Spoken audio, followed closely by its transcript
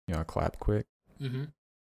I'll clap quick. Mm-hmm.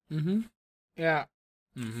 Mm-hmm. Yeah.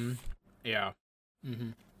 Mm-hmm. Yeah. Mm-hmm.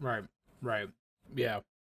 Right. Right. Yeah.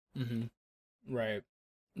 Mm-hmm. Right.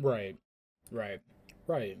 Right. Right.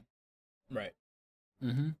 Right. Right.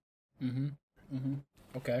 Mm-hmm. Mm-hmm. Mm-hmm.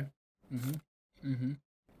 Okay. Mm-hmm.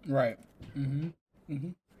 Mm-hmm. Right. Mm-hmm. Mm-hmm.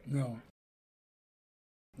 No.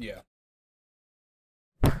 Yeah.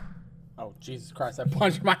 Oh, Jesus Christ, I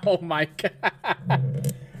punched my whole mic.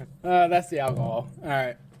 That's the alcohol. All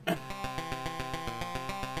right.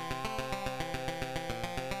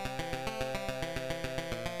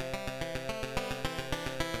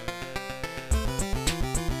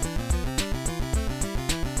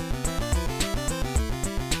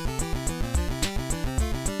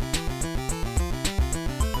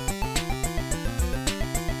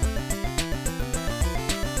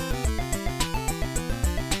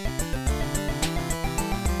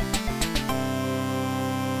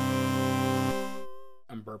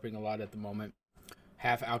 I'm burping a lot at the moment.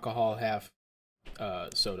 Half alcohol, half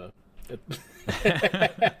soda.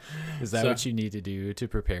 Is that what you need to do to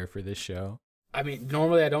prepare for this show? I mean,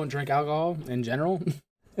 normally I don't drink alcohol in general.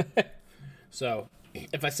 So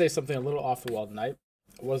if I say something a little off the wall tonight,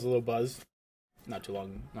 I was a little buzzed not too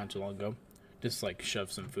long ago. Just like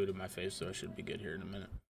shoved some food in my face, so I should be good here in a minute.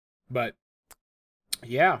 But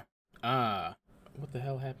yeah. What the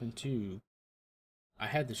hell happened to I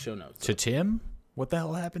had the show notes. To Tim? What the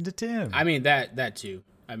hell happened to Tim? I mean that too.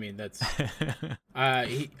 I mean that's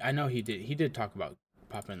I know he did talk about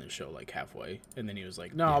popping in the show like halfway, and then he was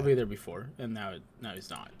like, "No, yeah. I'll be there before," and now he's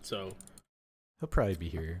not. So he'll probably be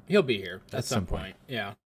here. He'll be here at some point.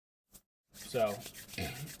 Yeah. So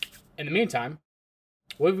in the meantime,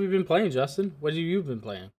 what have we been playing, Justin? What have you been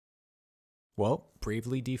playing? Well,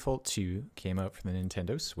 Bravely Default 2 came out for the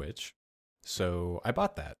Nintendo Switch, so I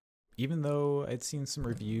bought that. Even though I'd seen some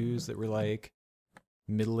reviews that were like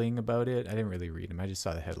middling about it, I didn't really read them. I just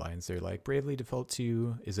saw the headlines. They're like, Bravely Default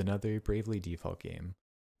 2 is another Bravely Default game.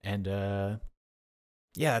 And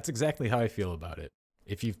yeah, that's exactly how I feel about it.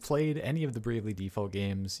 If you've played any of the Bravely Default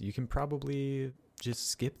games, you can probably just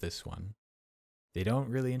skip this one. They don't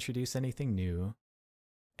really introduce anything new.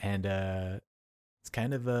 And it's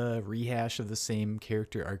kind of a rehash of the same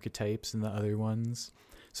character archetypes in the other ones.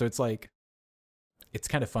 So it's like, it's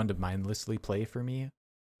kind of fun to mindlessly play for me,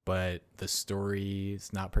 but the story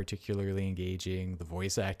is not particularly engaging. The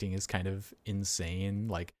voice acting is kind of insane.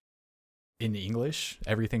 Like in English,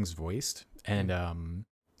 everything's voiced, and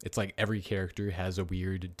it's like every character has a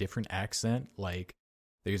weird different accent. Like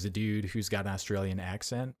there's a dude who's got an Australian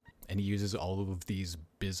accent, and he uses all of these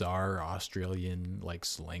bizarre Australian like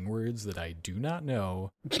slang words that I do not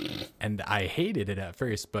know. And I hated it at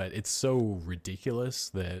first, but it's so ridiculous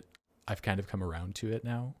that I've kind of come around to it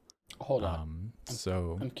now. Hold on.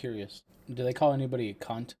 So I'm curious. Do they call anybody a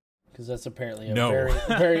cunt? Because that's apparently a No. very,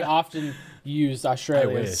 very often used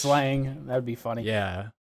Australian slang. That would be funny. Yeah,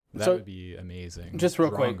 that would be amazing. Just real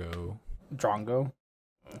quick. Drongo.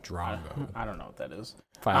 I don't know what that is.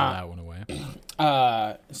 File that one away.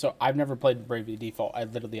 So I've never played Bravely Default. I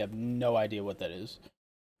literally have no idea what that is.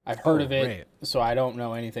 I've heard of it, right. So I don't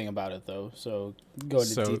know anything about it though. So go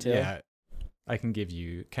into detail. Yeah, I can give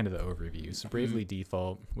you kind of the overview. So Bravely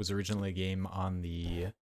Default was originally a game on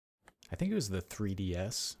I think it was the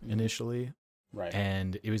 3DS initially. Right.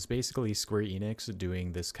 And it was basically Square Enix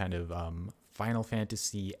doing this kind of Final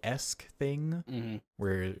Fantasy-esque thing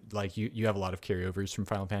where like you have a lot of carryovers from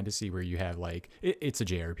Final Fantasy where you have like, it's a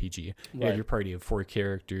JRPG. You have your party of 4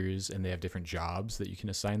 characters and they have different jobs that you can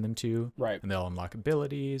assign them to. Right. And they'll unlock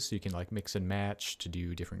abilities so you can like mix and match to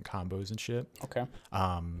do different combos and shit. Okay.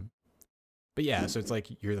 But yeah, so it's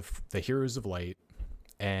like you're the heroes of light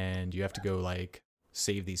and you have to go like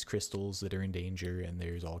save these crystals that are in danger and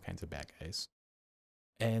there's all kinds of bad guys.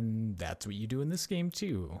 And that's what you do in this game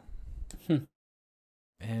too.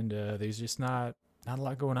 And there's just not a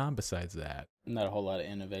lot going on besides that. Not a whole lot of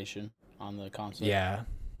innovation on the console.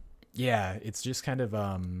 Yeah, it's just kind of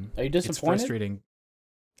Are you disappointed? It's frustrating.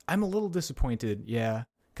 I'm a little disappointed, yeah,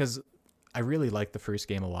 because I really liked the first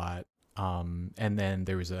game a lot. And then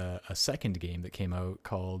there was a second game that came out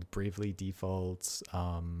called Bravely Default's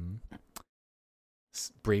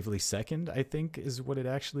Bravely Second, I think is what it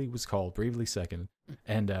actually was called, Bravely Second.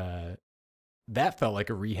 And that felt like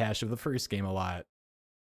a rehash of the first game a lot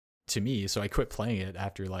to me, so I quit playing it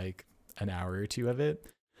after like an hour or two of it.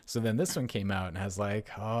 So then this one came out and I was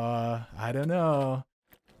like, I don't know.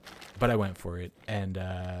 But I went for it, and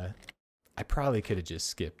I probably could have just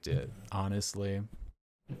skipped it, honestly.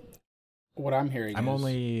 What I'm hearing I'm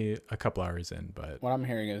only a couple hours in, but... What I'm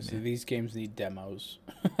hearing is these games need demos.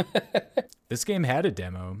 This game had a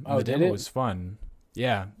demo. Oh, the did demo it? was fun.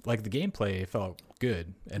 Yeah, like the gameplay felt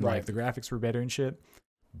good and Right. like the graphics were better and shit,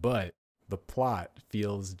 but the plot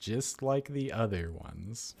feels just like the other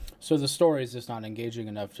ones. So the story is just not engaging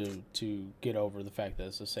enough to get over the fact that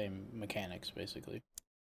it's the same mechanics, basically.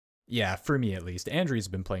 Yeah, for me at least. Andrew's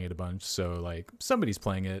been playing it a bunch, so like somebody's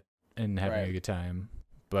playing it and having Right. a good time.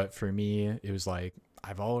 But for me, it was like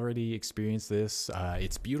I've already experienced this.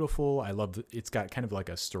 It's beautiful. I love. It's got kind of like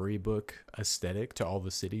a storybook aesthetic to all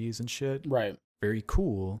the cities and shit. Right. Very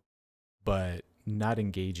cool, but not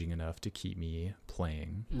engaging enough to keep me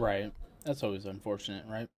playing. Right. That's always unfortunate,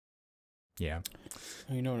 right? Yeah.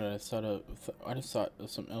 You know what I thought of? I just thought of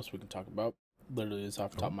something else we can talk about. Literally, just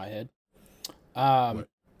off the top of my head. What?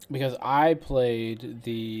 Because I played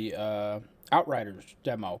the Outriders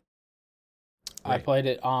demo. Right. I played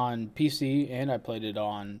it on PC and I played it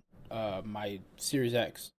on my Series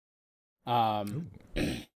X. Ran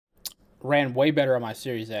way better on my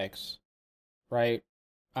Series X, right?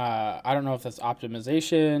 I don't know if that's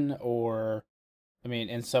optimization or, I mean,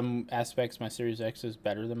 in some aspects, my Series X is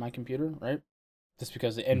better than my computer, right? Just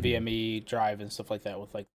because the NVMe drive and stuff like that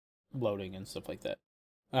with like loading and stuff like that.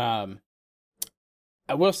 I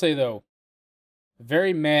will say though,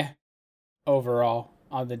 very meh overall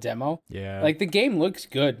on the demo. Yeah. Like the game looks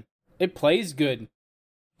good. It plays good.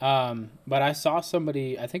 But I saw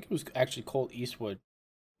somebody, I think it was actually Colt Eastwood,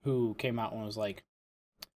 who came out and was like,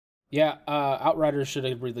 yeah, Outriders should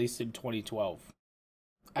have released in 2012.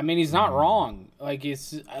 I mean, he's not wrong. Like,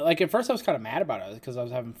 it's like at first I was kind of mad about it because I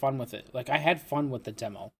was having fun with it. Like, I had fun with the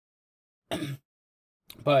demo,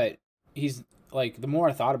 but he's like, the more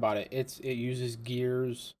I thought about it, it uses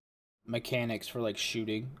Gears mechanics for like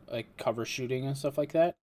shooting, like cover shooting and stuff like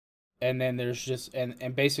that. And then there's just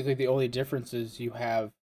and basically the only difference is you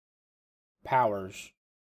have powers,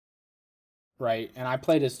 right? And I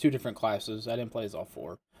played as 2 different classes. I didn't play as all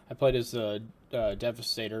 4. I played as the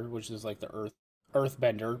Devastator, which is like the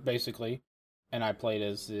Earthbender, basically, and I played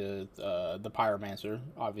as the Pyromancer,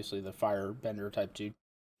 obviously the Firebender type dude.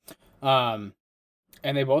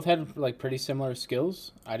 And they both had like pretty similar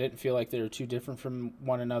skills. I didn't feel like they were too different from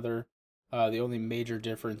one another. The only major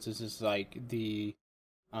difference is like the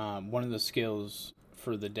one of the skills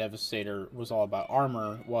for the Devastator was all about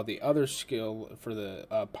armor, while the other skill for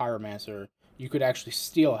the Pyromancer, you could actually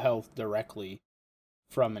steal health directly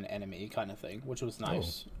from an enemy, kind of thing, which was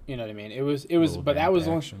nice. Oh. You know what I mean? It was, but that was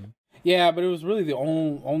only, yeah, but it was really the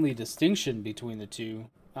only distinction between the two,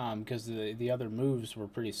 because the other moves were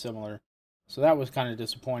pretty similar. So that was kind of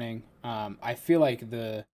disappointing. I feel like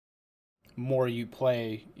the more you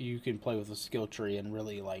play, you can play with a skill tree and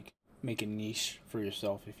really like make a niche for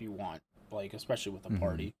yourself if you want, like especially with a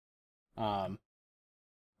party.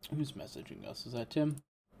 Who's messaging us? Is that Tim?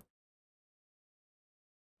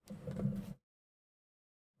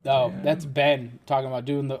 Oh, yeah. That's Ben talking about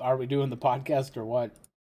are we doing the podcast or what?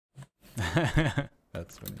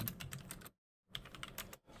 That's funny.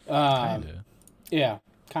 Kinda. Yeah,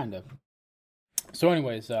 kind of. So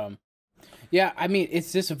anyways, yeah, I mean,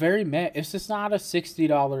 it's just it's just not a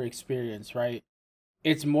 $60 experience, right?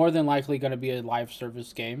 It's more than likely going to be a live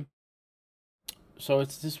service game. So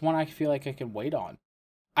it's just one I feel like I can wait on.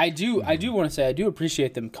 I do want to say I do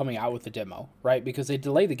appreciate them coming out with the demo, right? Because they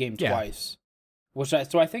delayed the game twice.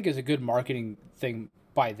 So I think is a good marketing thing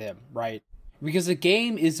by them, right? Because the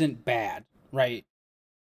game isn't bad, right?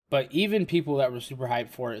 But even people that were super hyped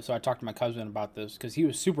for it, so I talked to my cousin about this because he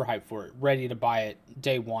was super hyped for it, ready to buy it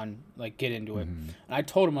day one, like get into it. And I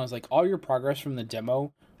told him, I was like, all your progress from the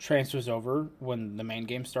demo transfers over when the main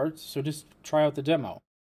game starts, so just try out the demo.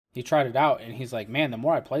 He tried it out, and he's like, man, the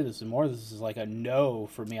more I play this, the more this is like a no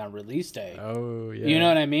for me on release day. Oh, yeah. You know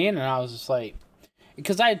what I mean? And I was just like,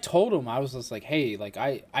 because I had told him, I was just like, hey, like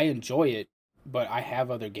I enjoy it, but I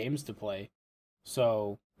have other games to play,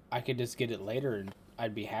 so I could just get it later and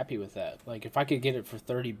I'd be happy with that. Like if I could get it for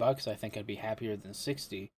 $30, I think I'd be happier than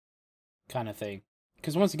 60 kind of thing.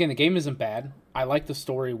 Because once again, the game isn't bad. I like the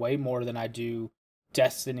story way more than I do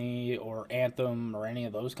Destiny or Anthem or any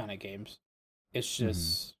of those kind of games. It's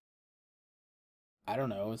just, I don't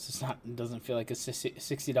know. It's just not, it doesn't feel like a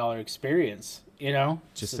 $60 experience, you know?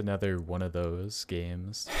 Just another one of those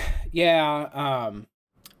games. Yeah.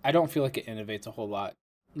 I don't feel like it innovates a whole lot.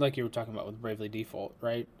 Like you were talking about with Bravely Default,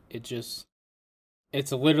 right?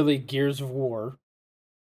 It's literally Gears of War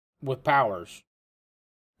with powers.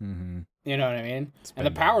 Mm-hmm. You know what I mean? And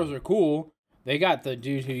the powers are cool. They got the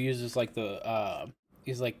dude who uses like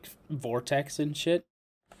he's like vortex and shit.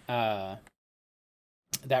 That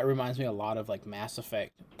reminds me a lot of like Mass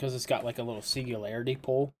Effect because it's got like a little singularity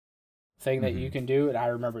pull thing that you can do, and I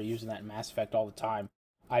remember using that in Mass Effect all the time.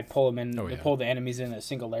 I pull them in, Oh, yeah. pull the enemies in a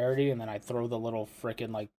singularity, and then I throw the little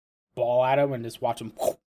freaking like ball at them and just watch them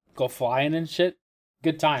go flying and shit.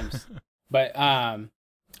 Good times. But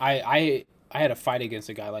I had a fight against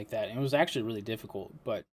a guy like that, and it was actually really difficult.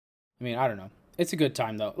 But I mean, I don't know. It's a good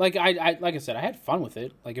time though. Like like I said, I had fun with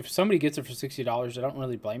it. Like if somebody gets it for $60, I don't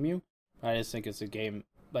really blame you. I just think it's a game.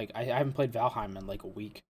 Like I haven't played Valheim in like a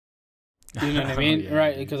week. You know what I mean? Yeah,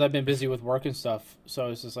 right? dude. Because I've been busy with work and stuff. So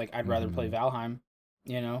it's just like I'd rather play Mhm. Valheim.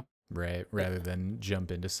 You know? Right, rather than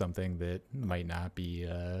jump into something that might not be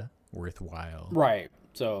worthwhile. Right.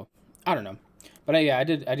 So I don't know. But yeah, I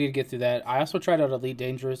did get through that. I also tried out Elite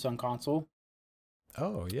Dangerous on console.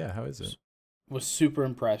 Oh, yeah, how is it? Was super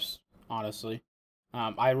impressed, honestly.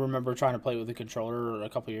 I remember trying to play it with a controller a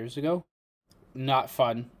couple years ago. Not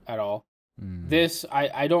fun at all. Mm. This,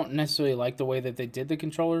 I don't necessarily like the way that they did the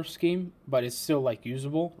controller scheme, but it's still like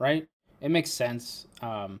usable, right? It makes sense.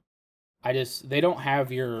 They don't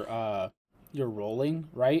have your rolling,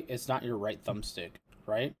 right? It's not your right thumbstick,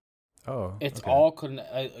 right? Oh, It's okay. all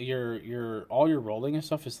all your rolling and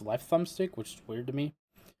stuff is left thumbstick, which is weird to me.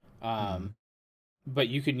 Mm. But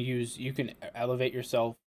you can elevate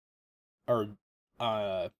yourself or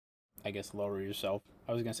I guess lower yourself.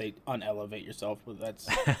 I was gonna say unelevate yourself, but that's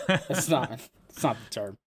not it's not the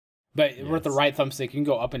term. But with the Yes. right thumbstick, you can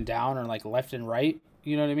go up and down or like left and right.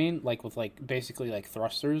 You know what I mean? Like with like basically like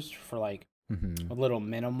thrusters for like Hmm. little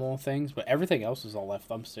minimal things, but everything else is all left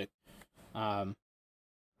thumbstick. Um,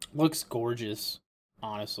 looks gorgeous,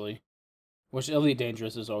 honestly. Which Elite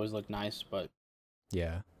Dangerous has always looked nice, but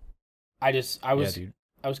Yeah. I Yeah, was dude.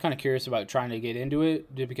 I was kind of curious about trying to get into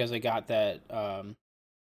it because I got that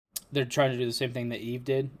they're trying to do the same thing that Eve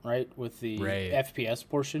did, right, with the Right. FPS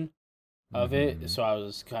portion of it. Hmm. So I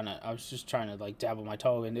was just trying to like dabble my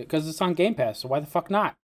toe in it because it's on Game Pass. So why the fuck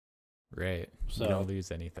not? Right. You So don't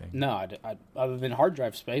lose anything. no, other than hard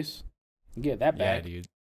drive space, you get that Yeah, back. dude.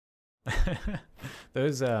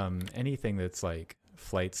 Those anything that's like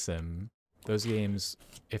flight sim, those games,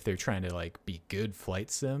 if they're trying to like be good flight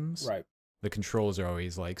sims, Right, the controls are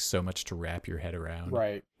always like so much to wrap your head around.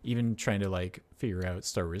 right, Even trying to like figure out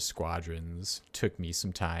Star Wars Squadrons took me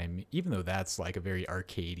some time, even though that's like a very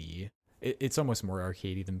arcadey. It's almost more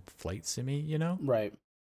arcadey than flight simmy, you know? right.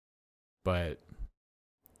 But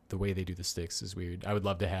the way they do the sticks is weird. I would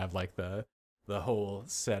love to have like the whole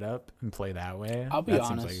setup and play that way. I'll be That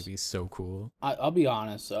seems like it'd honest. be so cool. I'll be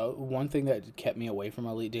honest. One thing that kept me away from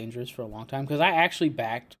Elite Dangerous for a long time because I actually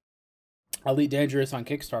backed Elite Dangerous on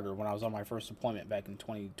Kickstarter when I was on my first deployment back in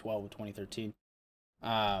 2012 or 2013.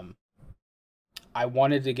 Um, I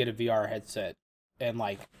wanted to get a VR headset and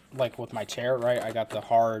like with my chair, right? I got the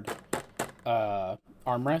hard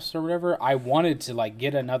armrest or whatever. I wanted to like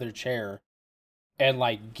get another chair and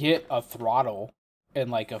like get a throttle and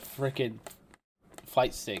like a freaking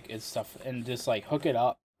flight stick and stuff and just like hook it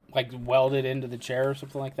up, like weld it into the chair or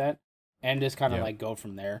something like that, and just kind of Yeah. like go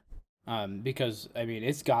from there. Because I mean,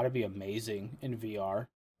 it's got to be amazing in VR,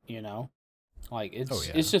 you know, like Oh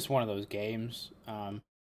yeah. it's just one of those games.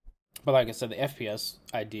 But like I said, the FPS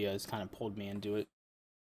idea has kind of pulled me into it.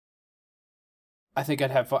 I think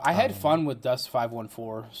I'd have fun. I had fun with Dust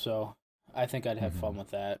 514, so I think I'd have fun Mhm. with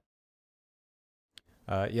that.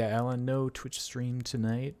 Yeah, Alan, no Twitch stream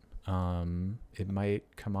tonight. It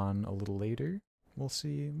might come on a little later. We'll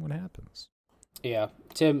see what happens. Yeah,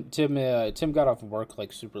 Tim got off work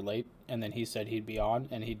like super late, and then he said he'd be on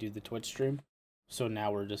and he'd do the Twitch stream. So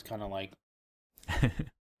now we're just kind of like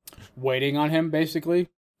waiting on him, basically.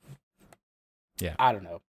 Yeah. I don't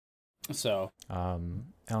know. So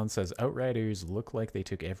Alan says Outriders look like they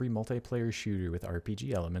took every multiplayer shooter with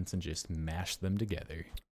RPG elements and just mashed them together.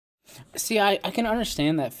 see, I can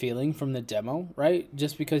understand that feeling from the demo, right?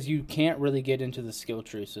 Just because you can't really get into the skill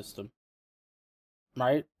tree system,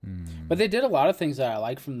 right? But they did a lot of things that I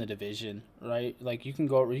like from the Division, right? Like you can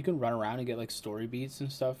run around and get like story beats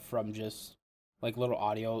and stuff from just like little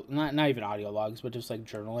audio, not even audio logs, but just like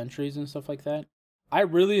journal entries and stuff like that. I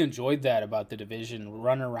really enjoyed that about the Division,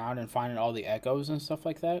 running around and finding all the echoes and stuff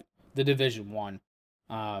like that. The Division 1.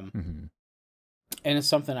 Mm-hmm. And it's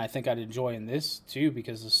something I think I'd enjoy in this too,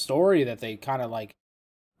 because the story that they kind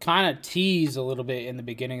of tease a little bit in the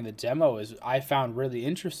beginning of the demo is I found really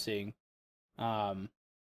interesting. But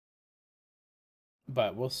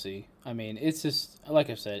we'll see. I mean, it's just like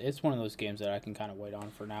I said, it's one of those games that I can kind of wait on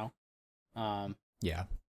for now. Yeah.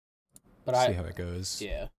 But See how it goes.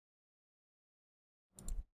 yeah.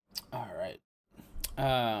 All right.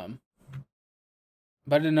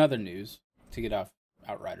 But in other news, to get off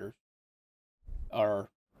Outriders or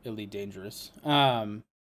Elite Dangerous, some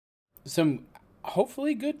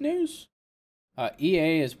hopefully good news.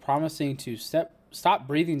 EA is promising to step stop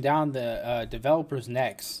breathing down the developers'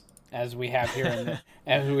 necks, as we have here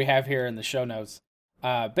in the show notes.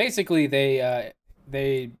 Basically,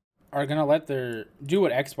 they are gonna let their do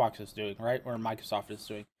what Xbox is doing, right, or Microsoft is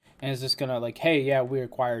doing, and it's just gonna like, hey, yeah, we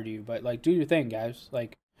acquired you, but like, do your thing, guys.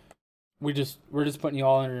 Like, we're just putting you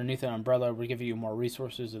all underneath an umbrella. We're giving you more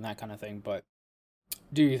resources and that kind of thing, but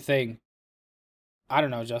do your thing. I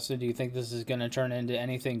don't know, Justin. Do you think this is gonna turn into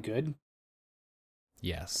anything good?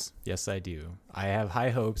 Yes, I do. I have high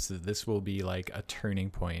hopes that this will be like a turning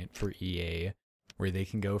point for EA, where they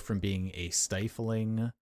can go from being a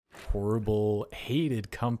stifling, horrible, hated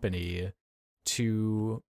company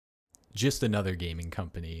to just another gaming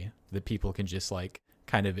company that people can just like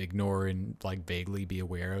kind of ignore and like vaguely be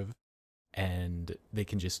aware of, and we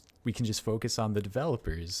can just focus on the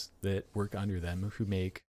developers that work under them who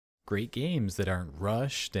make great games that aren't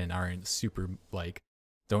rushed and aren't super like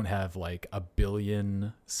don't have like a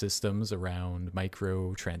billion systems around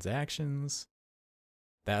microtransactions.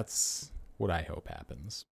 That's what I hope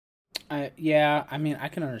happens. Yeah, I mean, I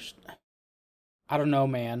can understand. I don't know,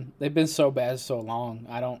 man. They've been so bad so long.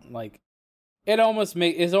 I don't like. It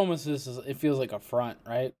feels like a front,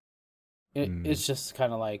 right? It's just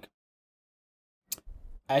kind of like.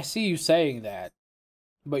 I see you saying that,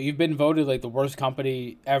 but you've been voted like the worst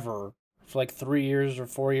company ever for like 3 years or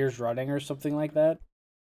 4 years running or something like that.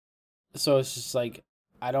 So it's just like,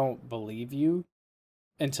 I don't believe you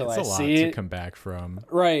until I see it. It's a lot to come back from.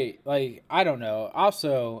 Right. Like, I don't know.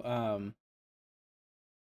 Also,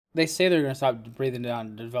 they say they're going to stop breathing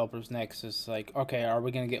down the developers' necks. It's like, okay, are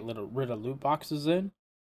we going to get rid of loot boxes then?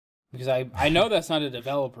 Because I know that's not a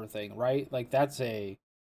developer thing, right? Like, that's a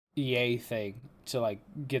EA thing to, like,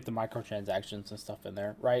 get the microtransactions and stuff in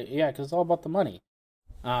there, right? Yeah, because it's all about the money.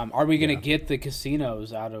 Are we going to get the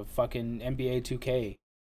casinos out of fucking NBA 2K?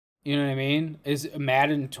 You know what I mean? Is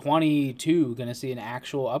Madden 22 going to see an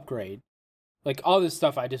actual upgrade? Like, all this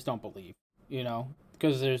stuff I just don't believe, you know?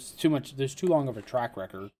 Because there's too long of a track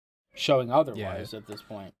record showing otherwise at this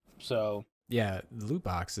point. So... Yeah, loot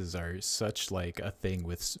boxes are such, like, a thing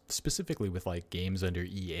specifically with, like, games under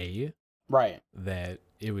EA. Right. That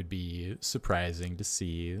it would be surprising to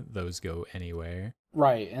see those go anywhere.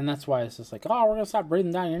 Right, and that's why it's just like, oh, we're going to stop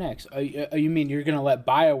breathing down your necks. You mean you're going to let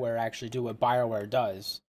BioWare actually do what BioWare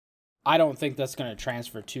does? I don't think that's going to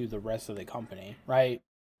transfer to the rest of the company, right?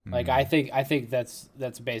 Like, I think that's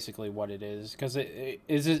basically what it is. Because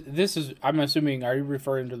I'm assuming, are you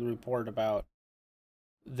referring to the report about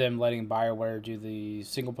them letting BioWare do the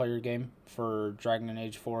single-player game for Dragon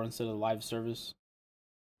Age 4 instead of live service?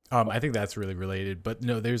 I think that's really related, but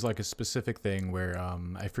no, there's like a specific thing where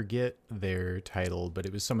I forget their title, but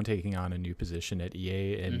it was someone taking on a new position at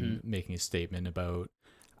EA and making a statement about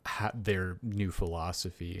their new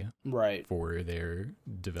philosophy for their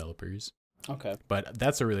developers. Okay. But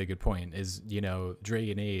that's a really good point, is, you know,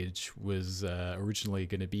 Dragon Age was originally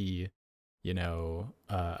going to be, you know,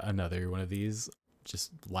 another one of these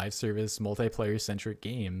just live service multiplayer centric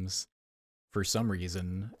games for some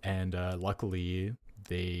reason, and luckily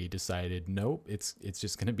they decided, nope, it's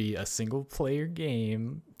just going to be a single player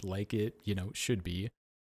game like it, you know, should be.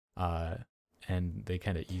 And they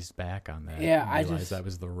kind of eased back on that. Yeah, I realized that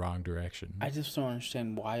was the wrong direction. I just don't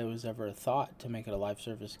understand why it was ever a thought to make it a live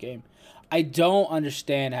service game. I don't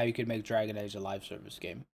understand how you could make Dragon Age a live service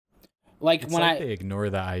game. Like, it's like they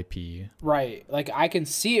ignore the IP. Right. Like, I can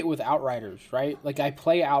see it with Outriders, right? Like, I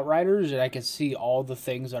play Outriders and I can see all the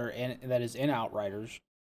things that is in Outriders.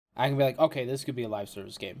 I can be like, okay, this could be a live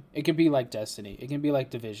service game. It could be like Destiny. It can be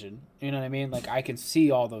like Division. You know what I mean? Like, I can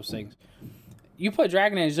see all those things. You put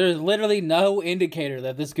Dragon Age, there's literally no indicator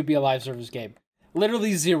that this could be a live service game.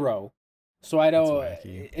 Literally zero. So I don't...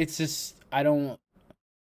 It's just... I don't...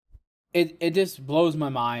 It just blows my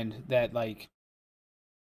mind that, like,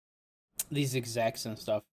 these execs and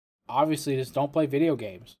stuff obviously just don't play video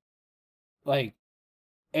games. Like,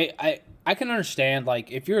 I can understand,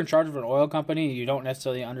 like, if you're in charge of an oil company and you don't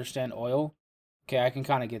necessarily understand oil, okay, I can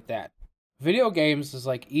kind of get that. Video games is,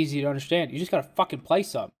 like, easy to understand. You just gotta fucking play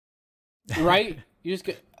some. Right? You just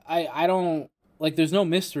I don't, like, there's no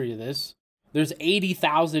mystery to this. There's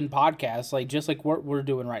 80,000 podcasts, like, just like what we're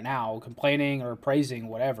doing right now, complaining or praising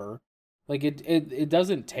whatever. Like, it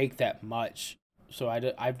doesn't take that much. So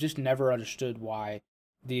I've just never understood why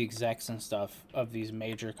the execs and stuff of these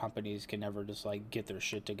major companies can never just, like, get their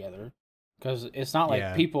shit together. Because it's not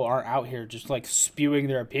like people aren't out here just, like, spewing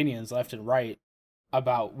their opinions left and right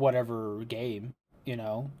about whatever game, you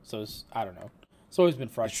know? So I don't know. It's always been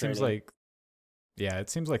frustrating. It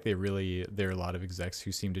seems like there are a lot of execs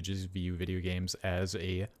who seem to just view video games as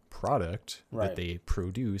a product that they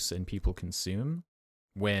produce and people consume.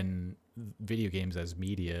 when video games as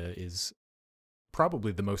media is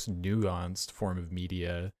probably the most nuanced form of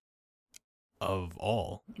media of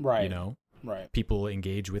all. Right. You know, Right. people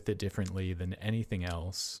engage with it differently than anything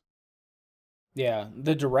else. Yeah,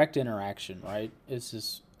 the direct interaction, right, is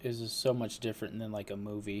just so much different than like a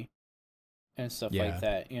movie and stuff like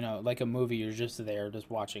Yeah. that. Like a movie, you're just there, just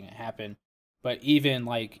watching it happen. But even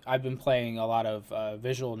like I've been playing a lot of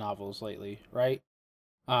visual novels lately, right?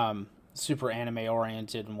 Super anime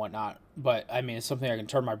oriented and whatnot. But I mean, it's something I can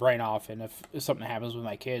turn my brain off, and if something happens with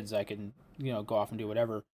my kids, I can go off and do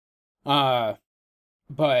whatever. Uh,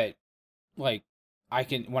 but like I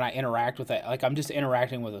can when I interact with it, like I'm just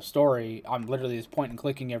interacting with a story. I'm literally just point and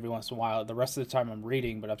clicking every once in a while. The rest of the time I'm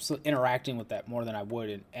reading, but I'm still interacting with that more than I would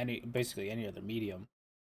in basically any other medium.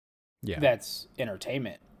 Yeah. That's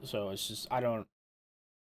entertainment. So it's just I don't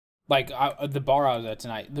like the bar I was at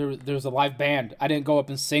tonight. There's a live band. I didn't go up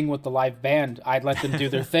and sing with the live band. I let them do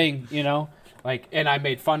their thing, like, and I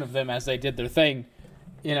made fun of them as they did their thing,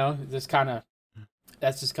 just kind of.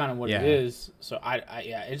 That's just kind of what it is. So I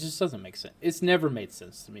yeah, it just doesn't make sense. It's never made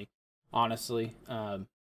sense to me, honestly.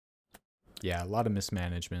 Yeah, a lot of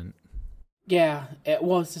mismanagement. Yeah,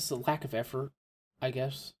 well, it's just a lack of effort, I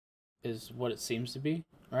guess, is what it seems to be,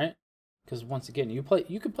 right? Because once again, you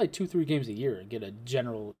could play 2-3 games a year and get a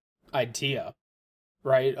general idea,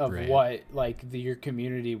 right, of what like your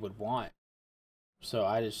community would want. So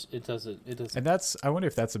it doesn't. And I wonder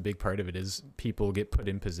if that's a big part of it is people get put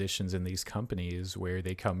in positions in these companies where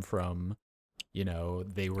they come from,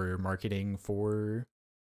 they were marketing for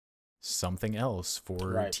something else, for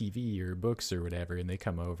TV or books or whatever, and they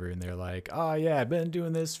come over and they're like, oh yeah, I've been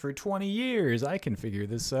doing this for 20 years. I can figure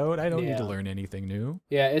this out. I don't need to learn anything new.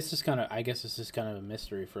 Yeah, it's just I guess it's just kind of a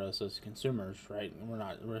mystery for us as consumers, right?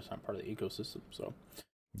 We're just not part of the ecosystem, so.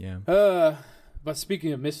 Yeah. But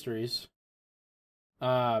speaking of mysteries,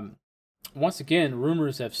 once again,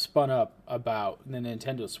 rumors have spun up about the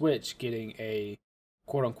Nintendo Switch getting a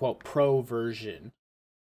quote-unquote pro version.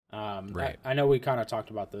 Right. I know we kind of talked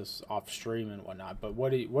about this off stream and whatnot, but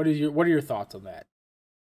what are your thoughts on that?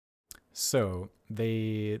 So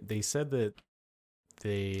they said that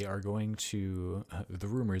they are going to. The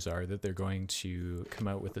rumors are that they're going to come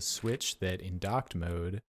out with a Switch that in docked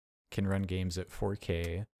mode can run games at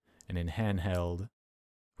 4K, and in handheld,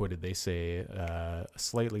 what did they say? A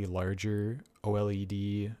slightly larger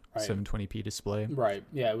OLED 720p display. Right.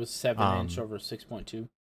 Yeah, it was 7-inch over 6.2.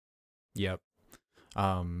 Yep.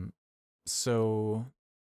 So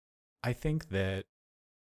I think that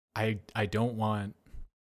I don't want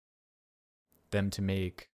them to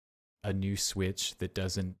make a new Switch that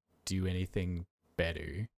doesn't do anything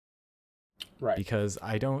better. Right. Because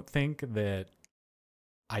I don't think that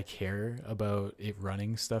I care about it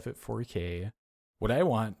running stuff at 4K. What I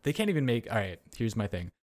want, they can't even make, all right, here's my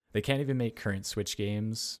thing. They can't even make current Switch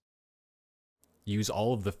games use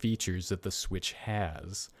all of the features that the Switch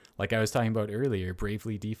has. Like I was talking about earlier,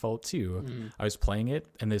 Bravely Default 2. Mm-hmm. I was playing it,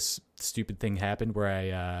 and this stupid thing happened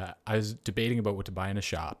where I was debating about what to buy in a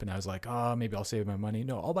shop, and I was like, oh, maybe I'll save my money.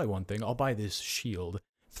 No, I'll buy one thing. I'll buy this shield.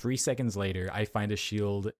 3 seconds later, I find a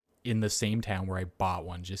shield in the same town where I bought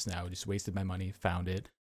one just now. Just wasted my money, found it.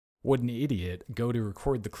 What an idiot. Go to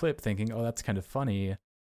record the clip thinking, oh, that's kind of funny.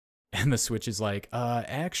 And the Switch is like,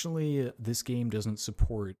 actually, this game doesn't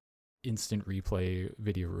support instant replay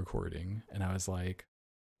video recording. And I was like,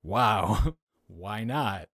 wow, why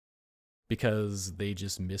not? Because they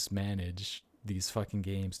just mismanage these fucking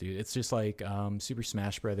games, dude. It's just like Super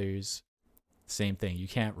Smash Brothers, same thing. You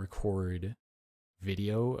can't record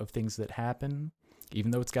video of things that happen.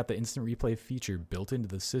 Even though it's got the instant replay feature built into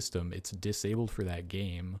the system, it's disabled for that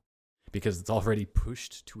game because it's already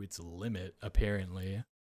pushed to its limit, apparently.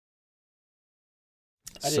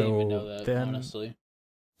 I didn't even know that, honestly.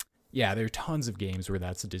 Yeah, there are tons of games where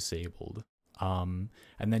that's disabled. And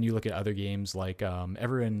then you look at other games like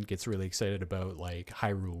everyone gets really excited about like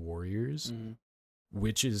Hyrule Warriors,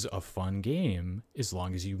 which is a fun game as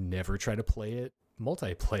long as you never try to play it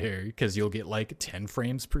multiplayer, because you'll get like 10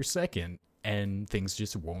 frames per second and things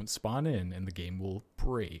just won't spawn in and the game will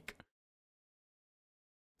break.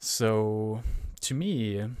 So to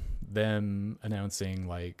me, them announcing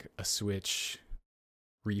like a Switch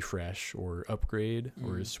refresh or upgrade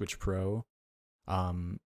or a Switch Pro,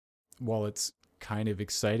 while it's kind of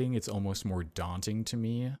exciting, it's almost more daunting to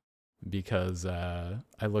me because I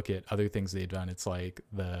look at other things they've done. It's like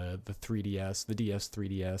the 3DS, the DS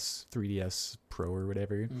 3DS, 3DS Pro or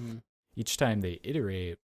whatever. Each time they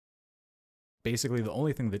iterate, basically the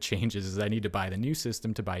only thing that changes is I need to buy the new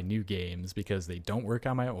system to buy new games because they don't work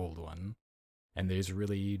on my old one. And there's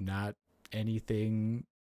really not anything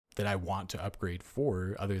that I want to upgrade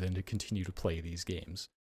for other than to continue to play these games.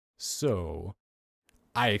 So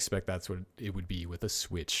I expect that's what it would be with a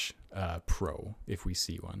Switch Pro if we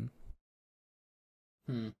see one.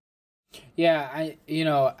 Yeah,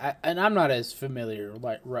 and I'm not as familiar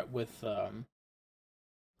with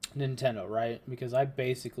Nintendo, right? Because I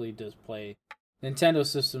basically just play Nintendo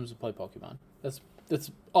systems and play Pokemon. That's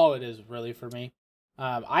all it is really for me.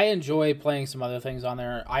 I enjoy playing some other things on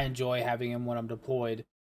there. I enjoy having them when I'm deployed,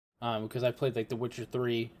 because I played like The Witcher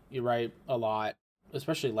 3, you're right, a lot.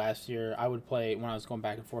 Especially last year, I would play when I was going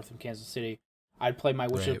back and forth from Kansas City. I'd play my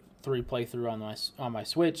Witcher 3 playthrough on my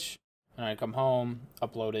Switch, and I'd come home,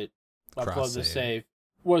 upload it, upload the save.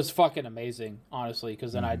 Was fucking amazing, honestly,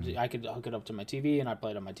 because then I could hook it up to my TV and I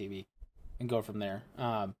play it on my TV and go from there.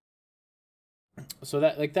 So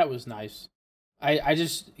that was nice.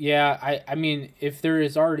 I mean, if there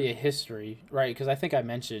is already a history, right? Because I think I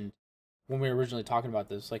mentioned when we were originally talking about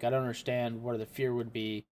this, like I don't understand where the fear would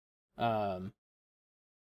be,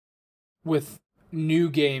 with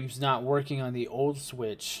new games not working on the old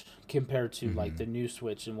Switch compared to like the new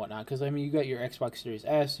Switch and whatnot. Because I mean, you got your Xbox Series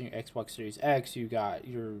S and your Xbox Series X. You got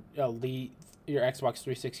your Elite, your Xbox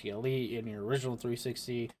 360 Elite, and your original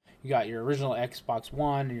 360. You got your original Xbox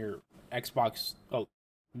One, and your Xbox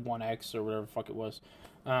One X or whatever the fuck it was.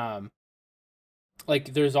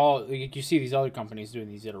 Like there's all like, you see these other companies doing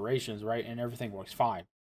these iterations, right? And everything works fine.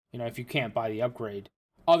 You know, if you can't buy the upgrade.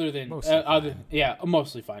 Other than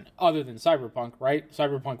mostly fine. Other than Cyberpunk, right?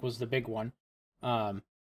 Cyberpunk was the big one.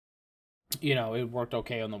 You know, it worked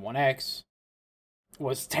okay on the One X.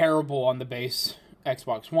 Was terrible on the base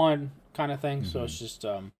Xbox One kind of thing. So it's just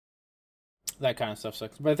that kind of stuff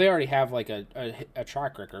sucks. But they already have like a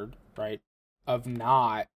track record, right, of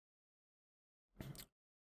not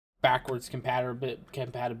backwards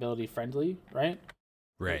compatibility friendly, right?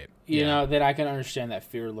 Right. You know, that I can understand that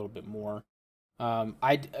fear a little bit more.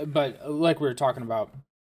 But like we were talking about,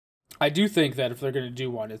 I do think that if they're going to do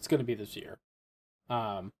one, it's going to be this year.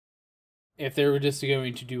 If they were just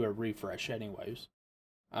going to do a refresh anyways.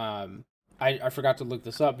 I forgot to look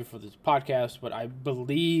this up before this podcast, but I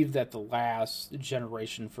believe that the last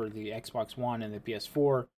generation for the Xbox One and the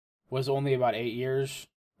PS4 was only about 8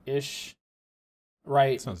 years-ish.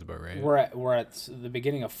 Right? Sounds about right. We're at the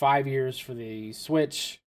beginning of 5 years for the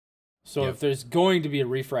Switch. So if there's going to be a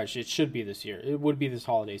refresh, it should be this year. It would be this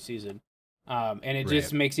holiday season. And it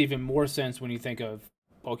just makes even more sense when you think of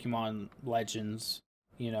Pokemon Legends,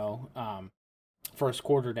 you know, first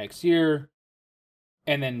quarter next year.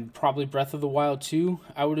 And then probably Breath of the Wild 2,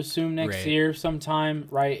 I would assume next year sometime,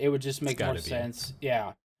 right? It would just make more sense.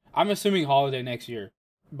 Yeah. I'm assuming holiday next year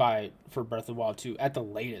for Breath of the Wild 2 at the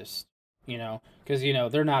latest. You know, because, you know,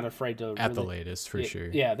 they're not afraid to... At the latest, for sure.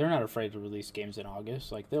 Yeah, they're not afraid to release games in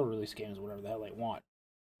August. Like, they'll release games whatever the hell they want.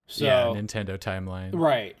 So, yeah, Nintendo timeline.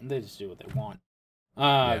 Right. They just do what they want.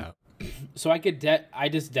 So I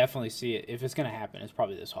just definitely see it. If it's going to happen, it's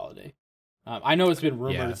probably this holiday. I know it's been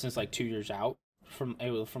rumored since, like, 2 years out from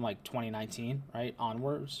like, 2019, right,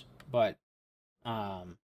 onwards. But,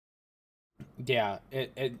 yeah,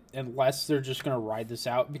 unless they're just gonna ride this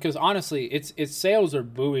out, because honestly, its sales are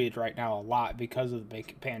buoyed right now a lot because of the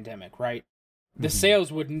pandemic, right? The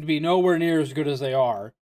sales wouldn't be nowhere near as good as they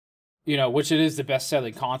are, you know, which it is the best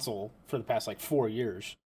selling console for the past like 4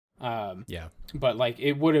 years. But like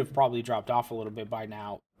it would have probably dropped off a little bit by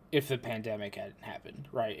now if the pandemic hadn't happened,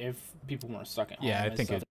 right? If people weren't stuck at home. Yeah, I think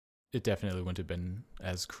it definitely wouldn't have been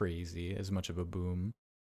as crazy, as much of a boom.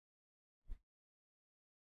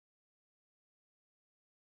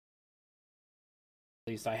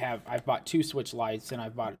 Least I've bought 2 Switch Lites, and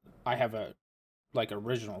I have a like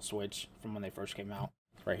original Switch from when they first came out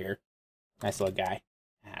right here. Nice little guy.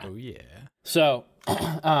 Oh yeah. So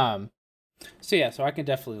so I can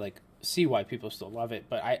definitely like see why people still love it,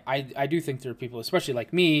 but I do think there are people, especially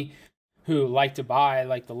like me, who like to buy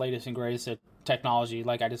like the latest and greatest technology.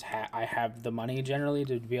 Like I have the money generally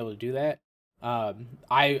to be able to do that.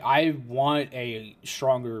 I want a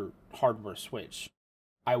stronger hardware Switch.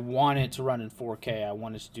 I want it to run in 4K. I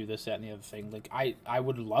want it to do this, that, and the other thing. Like I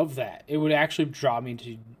would love that. It would actually draw me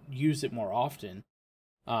to use it more often.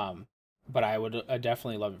 But I would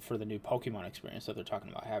definitely love it for the new Pokemon experience that they're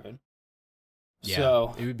talking about having. Yeah,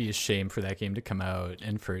 so, it would be a shame for that game to come out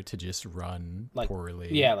and for it to just run like, poorly.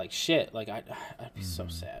 Yeah, like shit. Like I'd be so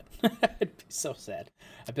sad. I'd be so sad.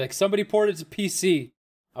 I'd be like, somebody port it to PC.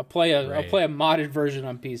 I'll play a modded version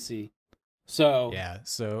on PC. So yeah,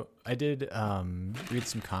 so I did read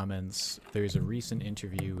some comments. There's a recent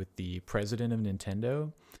interview with the president of Nintendo,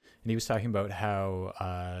 and he was talking about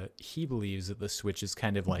how he believes that the Switch is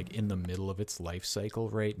kind of like in the middle of its life cycle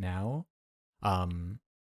right now.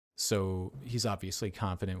 So he's obviously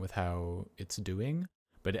confident with how it's doing.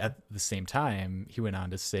 But at the same time, he went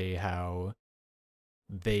on to say how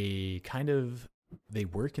they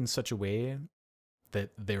work in such a way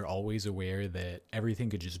that they're always aware that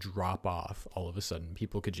everything could just drop off all of a sudden.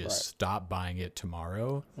 People could just stop buying it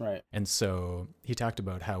tomorrow. Right. And so he talked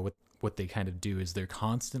about how what they kind of do is they're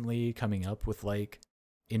constantly coming up with like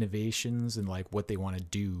innovations and like what they want to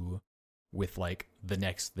do with like the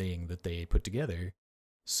next thing that they put together.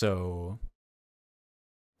 So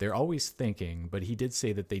they're always thinking, but he did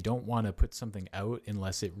say that they don't want to put something out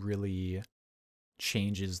unless it really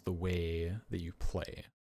changes the way that you play,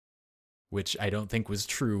 which I don't think was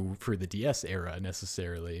true for the DS era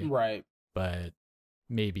necessarily. Right. But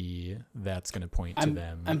maybe that's going to point to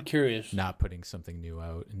them. I'm curious. Not putting something new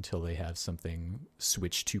out until they have something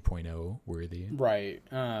Switch 2.0 worthy. Right.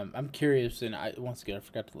 I'm curious, and once again, I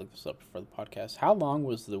forgot to look this up before the podcast. How long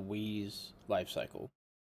was the Wii's life cycle?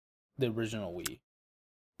 The original Wii?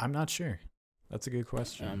 I'm not sure. That's a good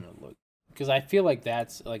question. I'm going to look. Because I feel like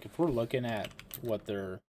that's, like, if we're looking at what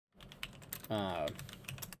they're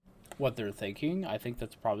thinking, I think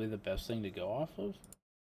that's probably the best thing to go off of.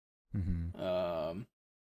 Mm-hmm.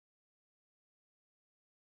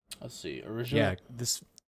 Let's see. Original. Yeah,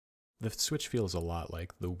 the Switch feels a lot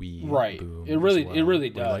like the Wii. Right. Boom It really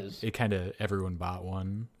does. does. Like, it kind of everyone bought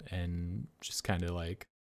one and just kind of like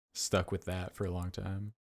stuck with that for a long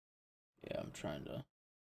time. Yeah, I'm trying to.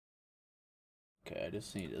 Okay, I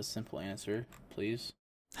just need a simple answer, please.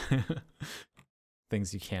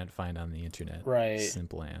 Things you can't find on the internet. Right.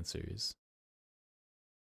 Simple answers.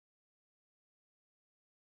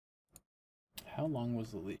 How long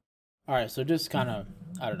was the lead? All right, so just kind of,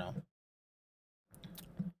 I don't know.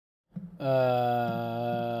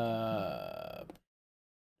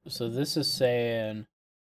 So this is saying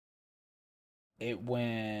it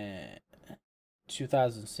went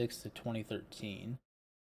 2006 to 2013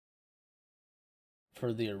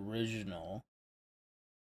 for the original.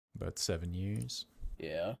 About 7 years.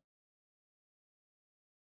 Yeah.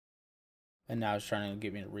 And now it's trying to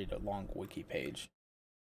get me to read a long wiki page.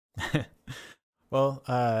 Well,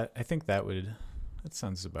 I think that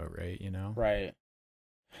sounds about right, you know? Right.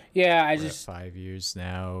 Yeah, We're at 5 years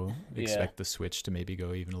now. Expect the Switch to maybe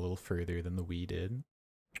go even a little further than the Wii did.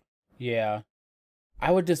 Yeah.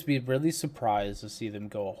 I would just be really surprised to see them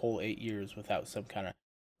go a whole 8 years without some kind of...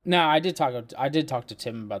 Now, I did talk to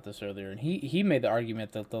Tim about this earlier, and he made the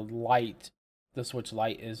argument that the Switch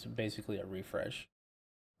Lite is basically a refresh.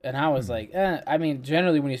 And I was like, I mean,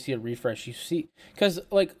 generally when you see a refresh, you see... Because,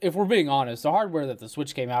 like, if we're being honest, the hardware that the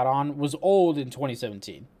Switch came out on was old in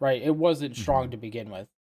 2017, right? It wasn't strong to begin with.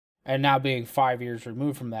 And now being 5 years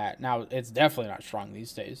removed from that, now it's definitely not strong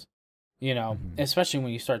these days. You know, especially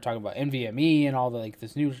when you start talking about NVMe and all the, like,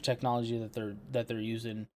 this new technology that they're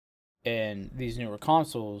using in these newer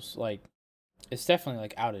consoles, like, it's definitely,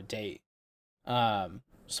 like, out of date.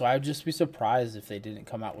 So I'd just be surprised if they didn't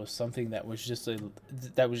come out with something that was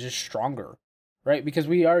just stronger, right? Because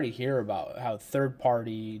we already hear about how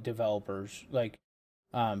third-party developers, like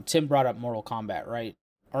Tim brought up Mortal Kombat, right?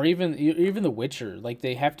 Or even The Witcher, like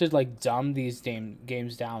they have to like dumb these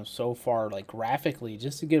games down so far, like graphically,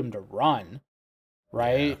 just to get them to run,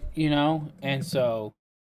 right? Yeah. You know, and so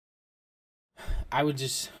I would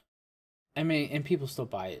just, I mean, and people still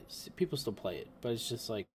buy it, people still play it, but it's just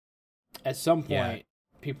like at some point.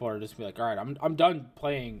 People are just be like, all right, I'm done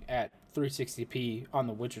playing at 360p on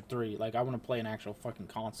The Witcher 3. Like, I want to play an actual fucking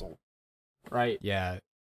console, right? Yeah,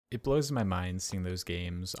 it blows my mind seeing those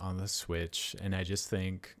games on the Switch, and I just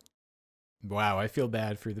think, wow, I feel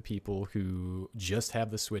bad for the people who just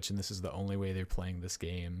have the Switch and this is the only way they're playing this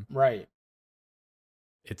game. Right.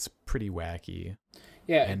 It's pretty wacky.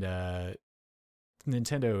 Yeah. And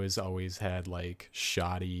Nintendo has always had, like,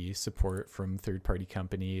 shoddy support from third-party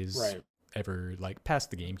companies. Right. Ever like past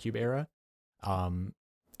the GameCube era, and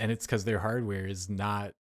it's because their hardware is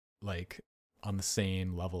not like on the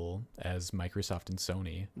same level as Microsoft and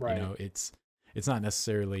Sony. Right. You know, it's not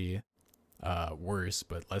necessarily worse,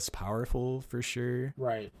 but less powerful for sure.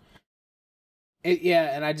 Right.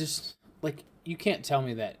 And I just like, you can't tell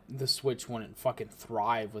me that the Switch wouldn't fucking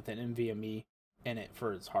thrive with an NVMe in it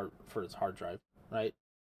for its hard drive, right?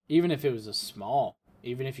 Even if it was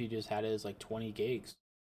even if you just had it as like 20 gigs.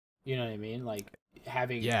 You know what I mean? Like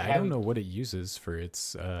having. I don't know what it uses for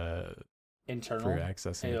its internal for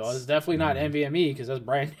accessing. It's definitely not NVMe because that's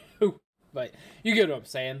brand new. But you get what I'm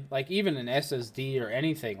saying. Like even an SSD or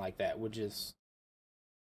anything like that would just,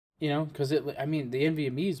 you know, because I mean, the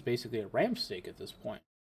NVMe is basically a RAM stick at this point.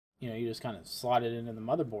 You know, you just kind of slot it into the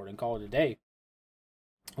motherboard and call it a day.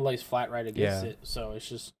 It lays flat right against it, so it's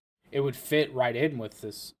just it would fit right in with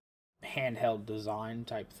this handheld design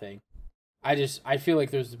type thing. I feel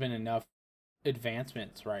like there's been enough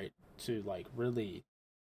advancements, right, to like really,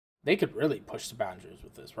 they could really push the boundaries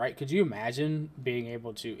with this, right? Could you imagine being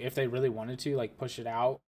able to, if they really wanted to, like push it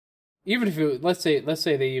out, even if it, let's say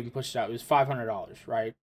they even pushed it out, it was $500,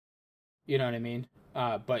 right? You know what I mean?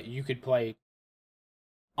 But you could play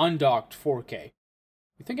undocked 4K.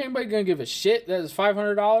 You think anybody gonna give a shit that is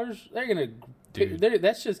 $500? They're gonna,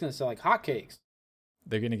 that's just gonna sell like hotcakes.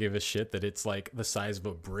 They're gonna give a shit that it's like the size of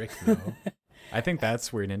a brick, though. I think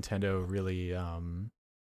that's where Nintendo really, I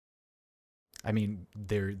mean,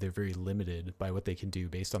 they're very limited by what they can do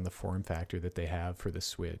based on the form factor that they have for the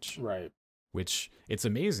Switch. Right. Which, it's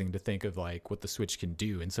amazing to think of like what the Switch can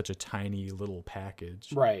do in such a tiny little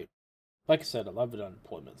package. Right. Like I said, I love it on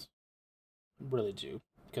deployments. Really do,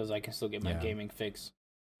 because I can still get my gaming fix,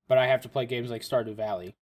 but I have to play games like Stardew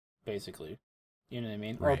Valley, basically. You know what I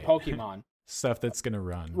mean? Right. Or Pokemon. Stuff that's gonna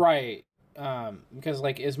run. Right. Because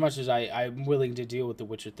like as much as I'm willing to deal with The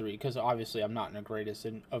Witcher 3, because obviously I'm not in the greatest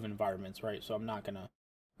of environments, right? So I'm not gonna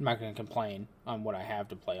complain on what I have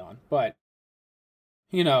to play on. But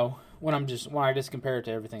you know, when I just compare it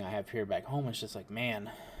to everything I have here back home, it's just like, man,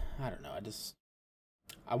 I don't know.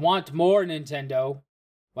 I want more, Nintendo.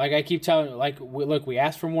 Like I keep telling you, like look, we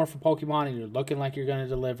asked for more for Pokemon, and you're looking like you're gonna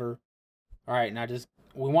deliver. All right, now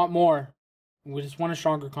we want more. We just want a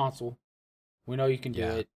stronger console. We know you can do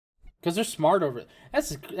it. Because they're smart over it. That's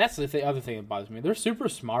the other thing that bothers me. They're super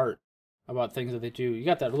smart about things that they do. You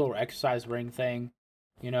got that little exercise ring thing,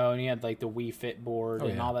 you know, and you had like the Wii Fit board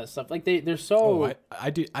and all that stuff. Like they're so. Oh,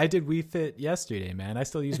 I did Wii Fit yesterday, man. I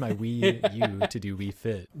still use my Wii U to do Wii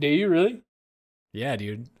Fit. Do you really? Yeah,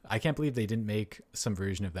 dude. I can't believe they didn't make some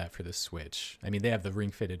version of that for the Switch. I mean, they have the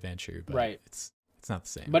Ring Fit Adventure, but it's not the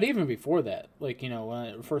same. But even before that, like, you know, when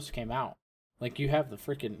it first came out, like you have the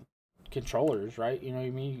freaking controllers, right? You know what I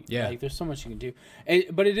mean? Yeah. Like there's so much you can do.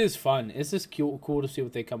 But it is fun. It's just cool to see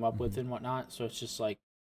what they come up with and whatnot. So it's just like,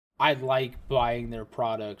 I like buying their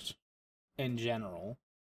products in general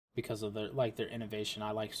because of their innovation.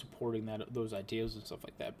 I like supporting those ideas and stuff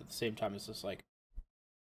like that. But at the same time, it's just like,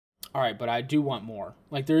 all right, but I do want more.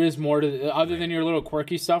 Like there is more to other than your little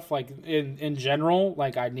quirky stuff. Like in general,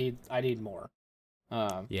 like I need more.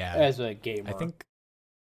 As a gamer, I think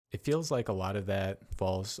it feels like a lot of that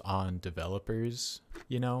falls on developers,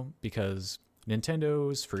 you know, because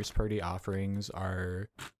Nintendo's first party offerings are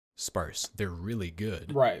sparse. They're really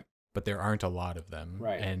good. Right. But there aren't a lot of them.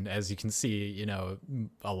 Right. And as you can see, you know,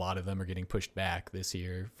 a lot of them are getting pushed back this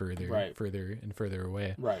year further and further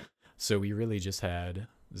away. Right. So we really just had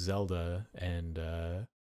Zelda and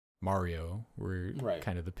Mario were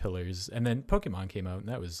kind of the pillars. And then Pokemon came out and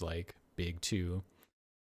that was like big too.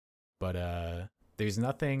 But there's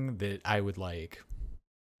nothing that I would like.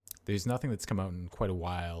 There's nothing that's come out in quite a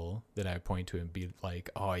while that I point to and be like,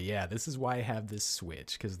 oh yeah, this is why I have this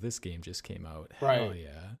Switch, because this game just came out. Right. Hell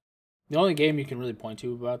yeah. The only game you can really point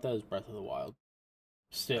to about that is Breath of the Wild.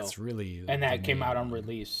 Still. It's really. And that came out on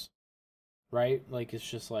release. Right? Like, it's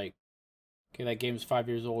just like, okay, that game's 5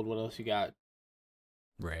 years old. What else you got?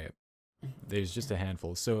 Right. There's just a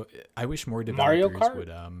handful. So I wish more developers Mario Kart?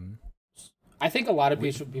 would. I think a lot of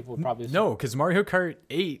people would probably. No, because Mario Kart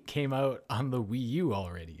 8 came out on the Wii U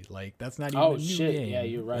already. Like, that's not even a new game. Yeah,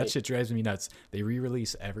 you're right. That shit drives me nuts. They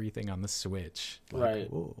re-release everything on the Switch. Like,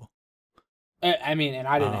 right. Whoa. I mean, and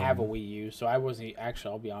I didn't have a Wii U, so I wasn't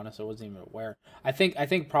actually. I'll be honest, I wasn't even aware. I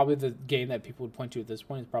think probably the game that people would point to at this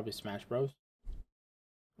point is probably Smash Bros.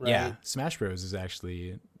 Right? Yeah, Smash Bros is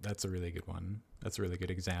actually that's a really good one. That's a really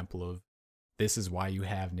good example of this is why you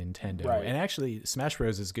have Nintendo. Right. And actually, Smash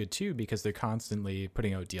Bros is good too because they're constantly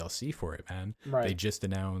putting out DLC for it, man. Right. They just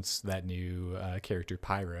announced that new character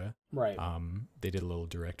Pyra. Right. They did a little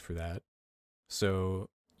direct for that. So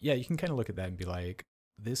yeah, you can kind of look at that and be like,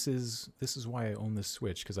 this is why I own this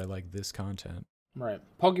Switch, because I like this content. Right.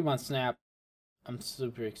 Pokemon Snap, I'm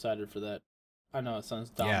super excited for that. I know it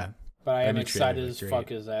sounds dumb, but I am excited as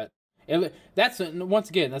fuck as that. That's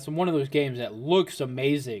one of those games that looks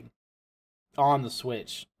amazing on the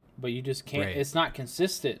Switch, but you just can't. Right. It's not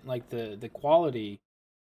consistent, like the quality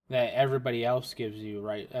that everybody else gives you.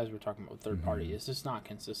 Right, as we're talking about third party, it's just not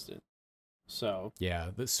consistent. So yeah,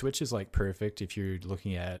 the Switch is like perfect if you're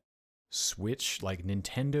looking at Switch, like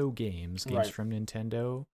Nintendo games from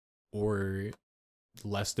Nintendo, or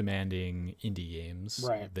less demanding indie games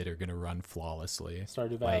that are going to run flawlessly.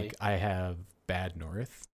 Stardew Valley. Like I have Bad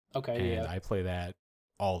North. Okay, and I play that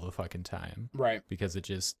all the fucking time. Right. Because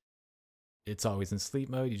it's always in sleep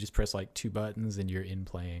mode. You just press like 2 buttons and you're in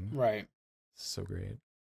playing. Right. So great.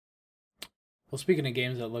 Well, speaking of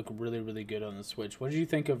games that look really, really good on the Switch, what did you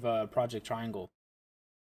think of Project Triangle?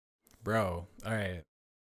 Bro, all right.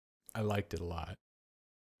 I liked it a lot.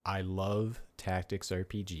 I love tactics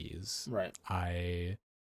RPGs. Right.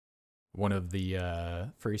 One of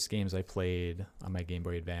the first games I played on my Game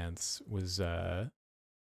Boy Advance was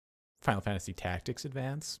Final Fantasy Tactics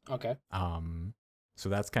Advance. Okay. So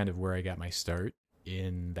that's kind of where I got my start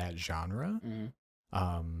in that genre.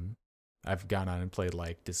 I've gone on and played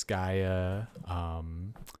like Disgaea,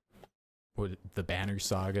 the Banner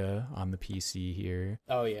Saga on the PC here.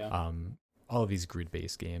 Oh yeah. All of these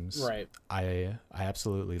grid-based games. Right. I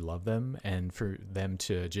absolutely love them, and for them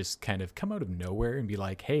to just kind of come out of nowhere and be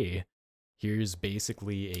like, hey, here's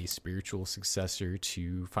basically a spiritual successor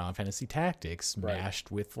to Final Fantasy Tactics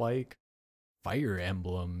mashed with like Fire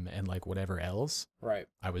Emblem and like whatever else. Right.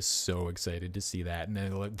 I was so excited to see that. And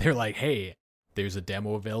then they're like, hey, there's a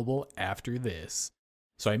demo available after this.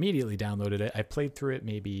 So I immediately downloaded it. I played through it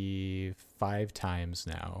maybe 5 times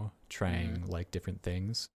now, trying like different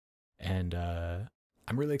things. And I'm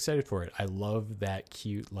really excited for it. I love that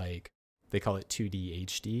cute, like, they call it 2D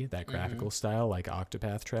HD, that graphical style like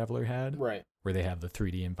Octopath Traveler had. Right. Where they have the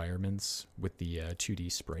 3D environments with the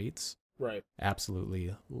 2D sprites. Right.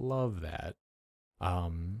 Absolutely love that.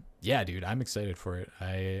 Yeah, dude, I'm excited for it.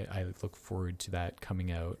 I look forward to that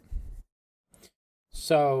coming out.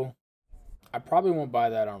 So, I probably won't buy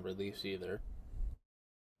that on release either.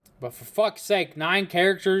 But for fuck's sake, 9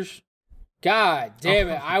 characters? God damn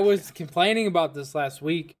it. I was complaining about this last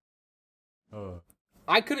week.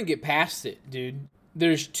 I couldn't get past it, dude.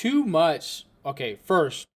 There's too much. Okay,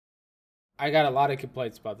 first, I got a lot of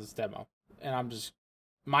complaints about this demo. And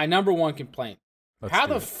my number one complaint. How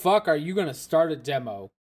the fuck are you going to start a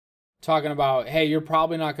demo talking about, hey, you're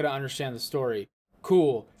probably not going to understand the story.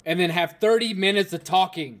 Cool. And then have 30 minutes of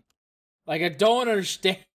talking. Like, I don't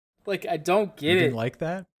understand. Like, I don't get it. You didn't like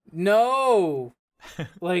that? No.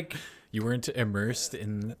 Like, you weren't immersed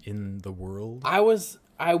in the world? I was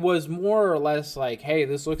more or less like, hey,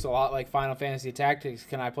 this looks a lot like Final Fantasy Tactics.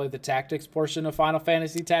 Can I play the tactics portion of Final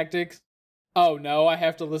Fantasy Tactics? Oh, no, I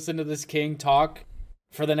have to listen to this king talk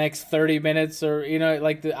for the next 30 minutes, or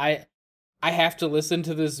like I have to listen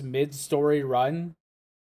to this mid-story run,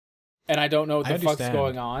 and I don't know what the fuck's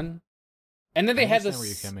going on. And then they had this. Where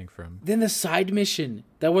you're coming from? Then the side mission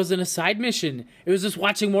that wasn't a side mission; it was just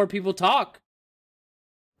watching more people talk.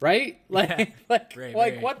 Right? Like,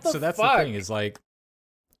 right. What the fuck? So that's the thing is like,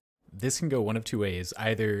 this can go one of two ways.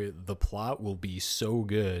 Either the plot will be so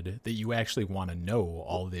good that you actually want to know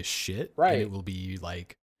all this shit, right? And it will be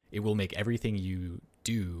like, it will make everything you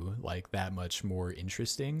do like that much more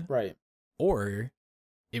interesting, right? Or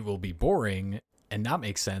it will be boring and not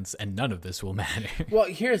make sense, and none of this will matter. Well,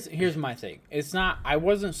 here's my thing. It's not. I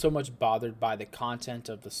wasn't so much bothered by the content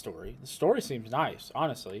of the story. The story seems nice,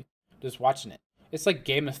 honestly. Just watching it, it's like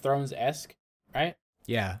Game of Thrones-esque, right?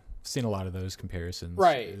 Yeah, I've seen a lot of those comparisons,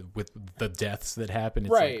 right? With the deaths that happen,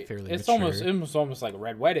 it's right. Like fairly. It's mature. almost like a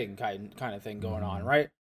Red Wedding kind of thing going on, right?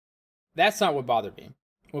 That's not what bothered me.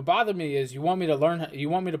 What bothered me is you want me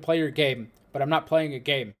to play your game, but I'm not playing a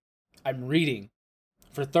game. I'm reading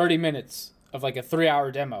for 30 minutes of like a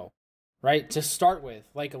 3-hour demo, right? To start with,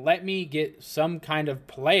 like, let me get some kind of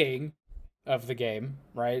playing of the game,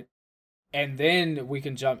 right? And then we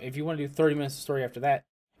can jump. If you want to do 30 minutes of story after that,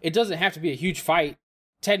 it doesn't have to be a huge fight.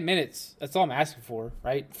 10 minutes, that's all I'm asking for,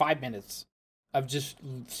 right? 5 minutes of just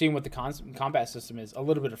seeing what the combat system is. A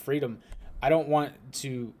little bit of freedom. I don't want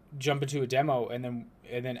to jump into a demo and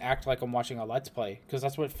then act like I'm watching a Let's Play, because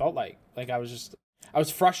that's what it felt like. Like, I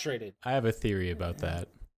was frustrated. I have a theory about that.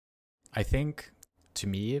 I think, to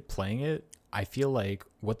me, playing it, I feel like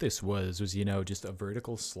what this was, just a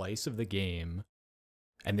vertical slice of the game,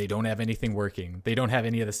 and they don't have anything working. They don't have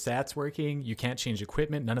any of the stats working. You can't change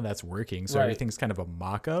equipment. None of that's working. So everything's kind of a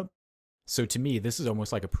mock-up. So to me, this is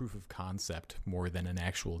almost like a proof of concept more than an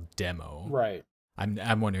actual demo. Right.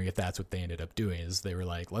 I'm wondering if that's what they ended up doing, is they were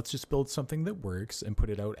like, let's just build something that works and put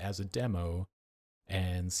it out as a demo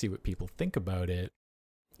and see what people think about it,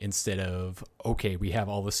 instead of, okay, we have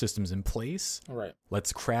all the systems in place. Right.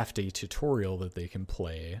 Let's craft a tutorial that they can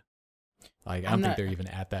play. Like, I don't think they're even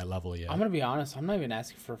at that level yet. I'm going to be honest. I'm not even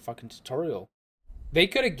asking for a fucking tutorial. They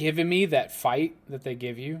could have given me that fight that they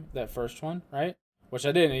give you, that first one, right? Which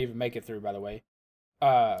I didn't even make it through, by the way.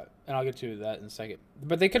 And I'll get to that in a second.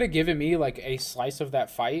 But they could have given me like a slice of that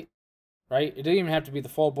fight, right? It didn't even have to be the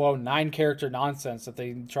full-blown 9-character nonsense that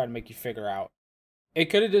they try to make you figure out. It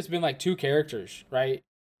could have just been like 2 characters, right?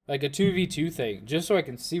 Like a 2v2 thing, just so I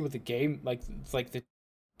can see what the game, like the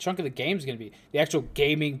chunk of the game is going to be. The actual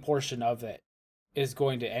gaming portion of it is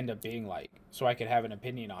going to end up being like, so I could have an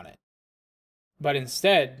opinion on it. But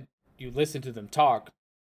instead, you listen to them talk,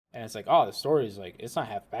 and it's like, oh, the story is like, it's not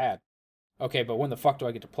half bad. Okay, but when the fuck do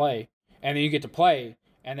I get to play? And then you get to play,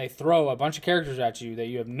 and they throw a bunch of characters at you that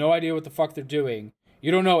you have no idea what the fuck they're doing.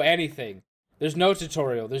 You don't know anything. There's no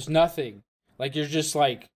tutorial. There's nothing. Like, you're just,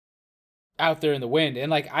 like, out there in the wind. And,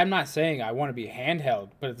 like, I'm not saying I want to be handheld,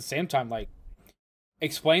 but at the same time, like,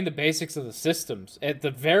 explain the basics of the systems at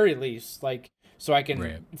the very least, like, so I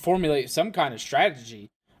can formulate some kind of strategy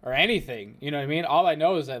or anything. You know what I mean? All I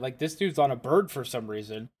know is that, like, this dude's on a bird for some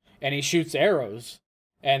reason, and he shoots arrows.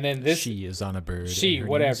 And then she is on a bird.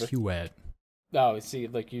 Whatever. Huette. Oh, see,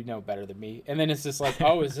 like, you know better than me. And then it's just like,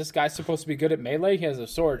 oh, is this guy supposed to be good at melee? He has a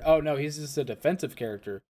sword. Oh, no, he's just a defensive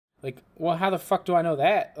character. Like, well, how the fuck do I know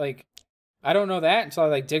that? Like, I don't know that until I,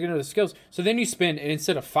 like, dig into the skills. So then you spend, and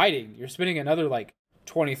instead of fighting, you're spending another, like,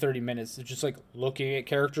 20, 30 minutes just, like, looking at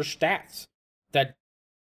character stats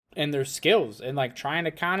and their skills and, like, trying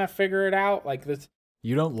to kind of figure it out. Like, this.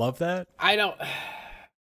 You don't love that?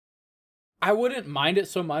 I wouldn't mind it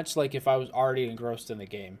so much, like, if I was already engrossed in the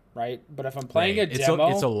game, right? But if I'm playing a demo...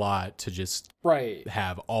 It's a lot to just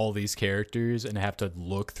have all these characters and have to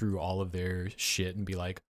look through all of their shit and be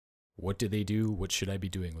like, what do they do? What should I be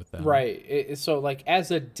doing with them? Right. So, like, as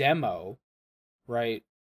a demo, right,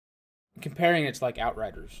 comparing it to, like,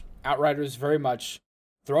 Outriders. Outriders very much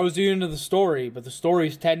throws you into the story, but the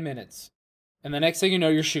story's 10 minutes. And the next thing you know,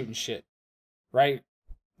 you're shooting shit, right?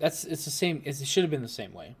 It's the same... It should have been the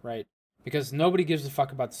same way, right? Because nobody gives a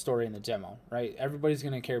fuck about the story in the demo, right? Everybody's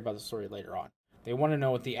going to care about the story later on. They want to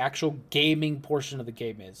know what the actual gaming portion of the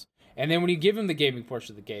game is. And then when you give them the gaming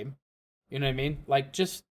portion of the game, you know what I mean? Like,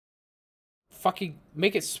 just fucking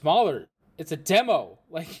make it smaller. It's a demo.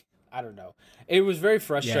 Like, I don't know. It was very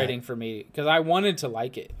frustrating for me because I wanted to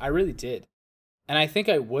like it. I really did. And I think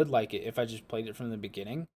I would like it if I just played it from the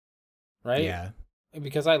beginning, right? Yeah.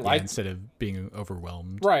 Because I liked... instead of being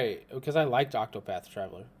overwhelmed. Right. Because I liked Octopath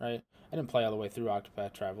Traveler, right? I didn't play all the way through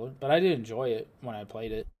Octopath Traveler, but I did enjoy it when I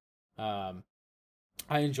played it. I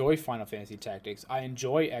enjoy Final Fantasy Tactics. I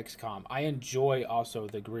enjoy XCOM. I enjoy also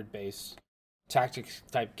the grid-based tactics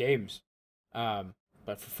type games. But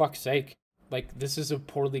for fuck's sake, like, this is a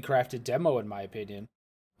poorly crafted demo in my opinion.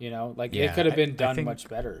 You know, like, it could have been done much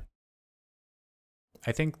better.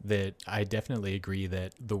 I think that I definitely agree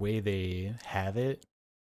that the way they have it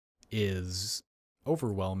is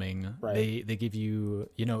overwhelming. Right. They give you,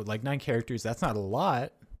 like 9 characters. That's not a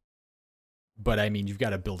lot, but I mean, you've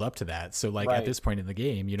got to build up to that. So, like, at this point in the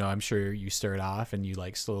game, I'm sure you start off and you,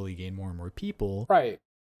 like, slowly gain more and more people. Right.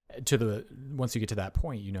 Once you get to that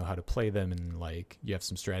point, you know how to play them and, like, you have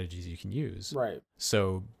some strategies you can use. Right.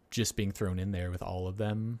 So just being thrown in there with all of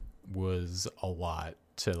them was a lot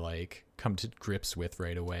to, like, come to grips with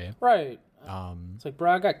right away. Right. It's like,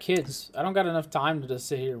 bro, I got kids. I don't got enough time to just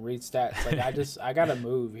sit here and read stats. Like, I gotta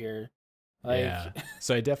move here. Like... Yeah.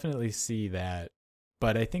 So I definitely see that.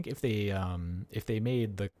 But I think if they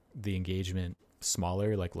made the engagement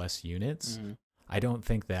smaller, like less units, I don't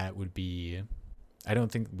think we'd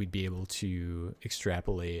be able to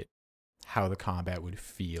extrapolate how the combat would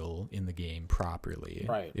feel in the game properly.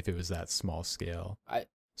 Right. If it was that small scale.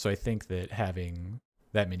 So I think that having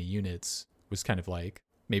that many units was kind of like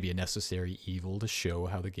maybe a necessary evil to show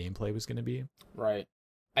how the gameplay was going to be. Right.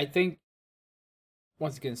 I think,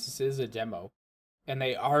 once again, this is a demo, and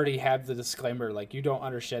they already have the disclaimer, like, you don't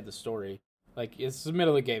understand the story. Like, it's the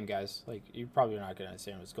middle of the game, guys. Like, you probably are not going to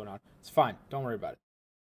understand what's going on. It's fine. Don't worry about it.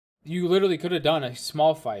 You literally could have done a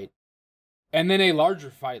small fight, and then a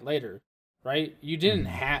larger fight later, right? You didn't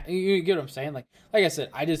have... You get what I'm saying? Like I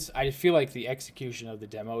said, I feel like the execution of the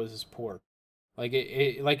demo is just poor. Like,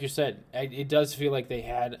 it like you said, it does feel like they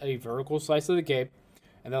had a vertical slice of the game,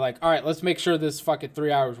 and they're like, all right, let's make sure this fucking 3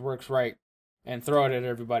 hours works right, and throw it at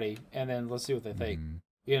everybody, and then let's see what they think,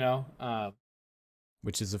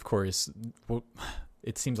 Which is, of course,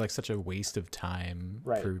 it seems like such a waste of time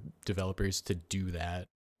for developers to do that,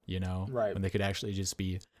 Right. When they could actually just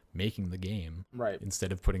be making the game. Right.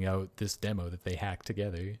 Instead of putting out this demo that they hacked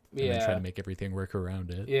together and then try to make everything work around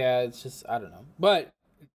it. Yeah, it's just, I don't know. But...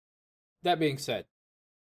 that being said,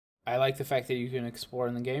 I like the fact that you can explore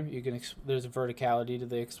in the game. There's a verticality to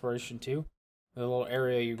the exploration too. The little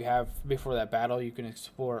area you have before that battle, you can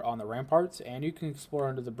explore on the ramparts, and you can explore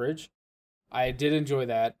under the bridge. I did enjoy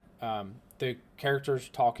that. The characters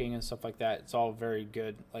talking and stuff like that, it's all very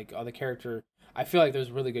good. Like, I feel like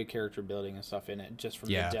there's really good character building and stuff in it just from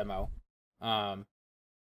the demo.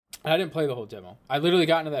 I didn't play the whole demo. I literally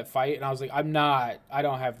got into that fight, and I was like, I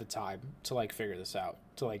don't have the time to, like, figure this out,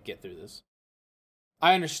 to, like, get through this.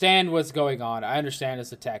 I understand what's going on. I understand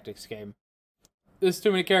it's a tactics game. There's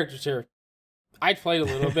too many characters here. I played a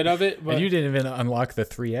little bit of it, but... And you didn't even unlock the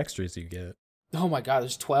 3 extras you get. Oh my god,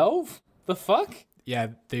 there's 12? The fuck? Yeah,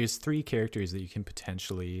 there's 3 characters that you can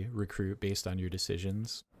potentially recruit based on your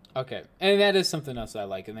decisions. Okay, and that is something else I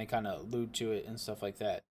like, and they kind of allude to it and stuff like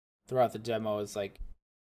that throughout the demo. It's like,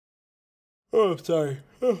 oh, sorry,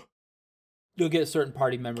 you'll get certain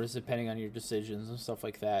party members depending on your decisions and stuff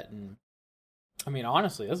like that. And I mean,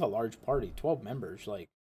 honestly, that's a large party, 12 members. Like,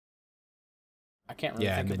 I can't really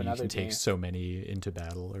think of another game. Yeah, and then you can take so many into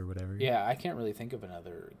battle or whatever. Yeah, I can't really think of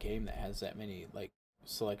another game that has that many like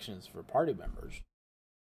selections for party members,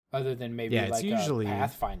 other than maybe like usually, a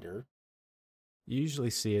Pathfinder. You usually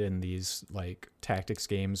see it in these like tactics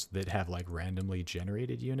games that have like randomly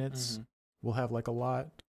generated units. Mm-hmm. Will have like a lot,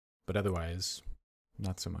 but otherwise,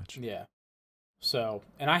 not so much. Yeah. So,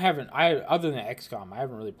 and other than XCOM, I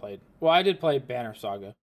haven't really played. Well, I did play Banner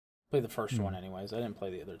Saga. Played the first one anyways. I didn't play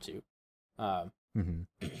the other 2.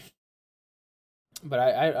 But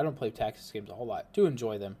I don't play tactics games a whole lot. Do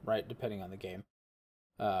enjoy them, right? Depending on the game.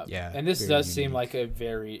 And this does seem like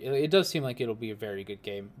it does seem like it'll be a very good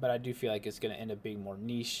game, but I do feel like it's going to end up being more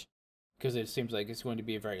niche because it seems like it's going to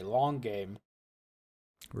be a very long game.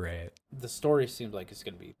 Right. The story seems like it's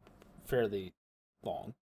going to be fairly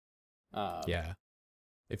long. Yeah.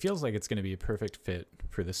 It feels like it's going to be a perfect fit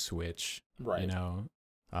for the Switch. Right. You know,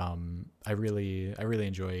 I really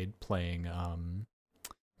enjoyed playing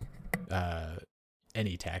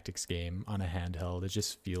any tactics game on a handheld. It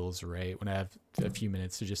just feels right when I have a few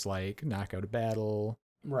minutes to just like knock out a battle,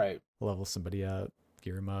 right? Level somebody up,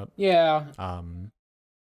 gear them up. Yeah.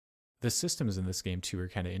 The systems in this game too are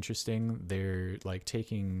kind of interesting. They're like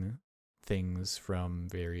taking things from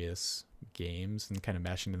various games and kind of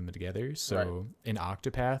mashing them together. So in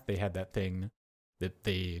Octopath, they had that thing that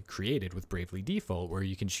they created with Bravely Default where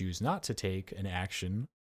you can choose not to take an action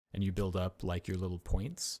and you build up like your little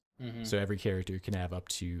points. Mm-hmm. So every character can have up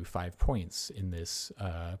to 5 points in this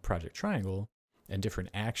Project Triangle, and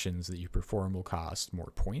different actions that you perform will cost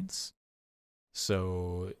more points.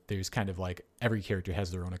 So there's kind of like every character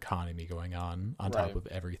has their own economy going on top of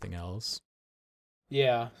everything else.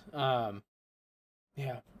 Yeah.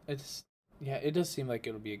 It does seem like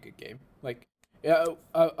it'll be a good game. Like,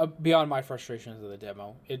 beyond my frustrations of the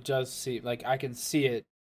demo, it does seem like I can see it,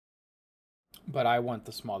 but I want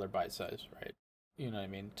the smaller bite size, right? You know what I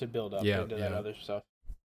mean? To build up into that other stuff.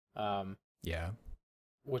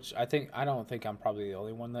 Which I don't think I'm probably the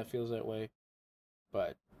only one that feels that way.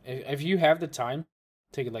 But if you have the time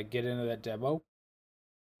to like get into that demo,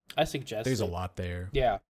 I suggest there's a lot there.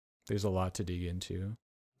 Yeah. There's a lot to dig into.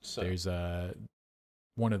 So there's you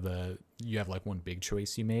have like one big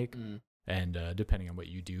choice you make, and depending on what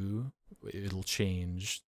you do, it'll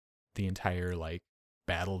change the entire like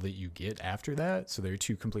battle that you get after that. So there are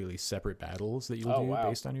 2 completely separate battles that you'll do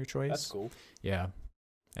based on your choice. That's cool. Yeah.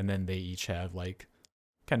 And then they each have like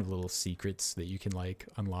kind of little secrets that you can like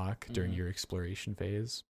unlock during your exploration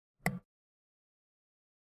phase.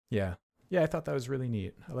 Yeah. Yeah, I thought that was really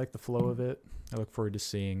neat. I like the flow of it. I look forward to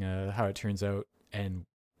seeing how it turns out. And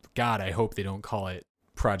God, I hope they don't call it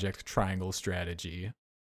Project Triangle Strategy.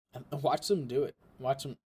 Watch them do it. Watch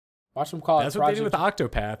them call it. That's what they do with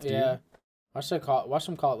Octopath, dude. Yeah. Watch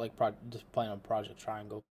them call it like just playing on Project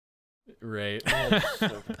Triangle. Right.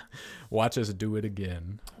 Watch us do it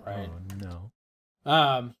again. Right. Oh no.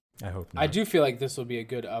 I hope not. I do feel like this will be a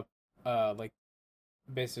good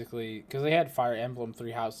basically because they had Fire Emblem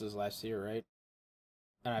 3 Houses last year, right?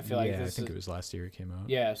 And I feel like I think it was last year it came out.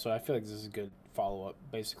 Yeah, so I feel like this is a good follow up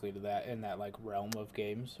basically to that in that like realm of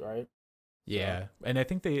games, right? Yeah, and I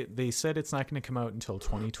think they said it's not going to come out until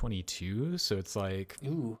 2022, so it's like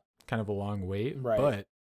kind of a long wait. Right. But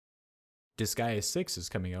Disgaea 6 is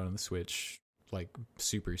coming out on the Switch like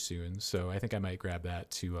super soon, so I think I might grab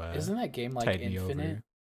that to Isn't that game like Infinite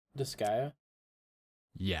Disgaea?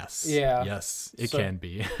 Yes. Yeah. Yes, it can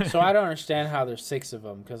be. So I don't understand how there's 6 of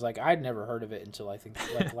them because like I'd never heard of it until I think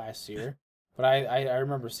like last year. But I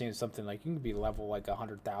remember seeing something like you can be level like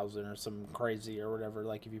 100,000 or some crazy or whatever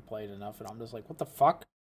like if you played enough, and I'm just like, what the fuck?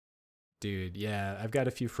 Dude, yeah, I've got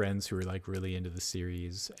a few friends who are like really into the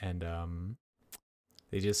series, and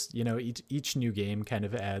they just, you know, each new game kind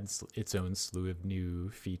of adds its own slew of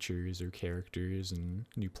new features or characters and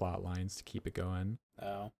new plot lines to keep it going.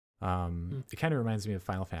 Oh. It kind of reminds me of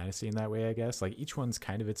Final Fantasy in that way, I guess. Like each one's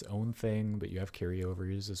kind of its own thing, but you have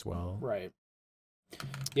carryovers as well. Right.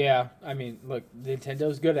 Yeah, I mean, look,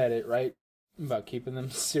 Nintendo's good at it, right? About keeping them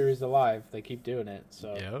series alive. They keep doing it.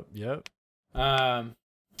 So. Yep.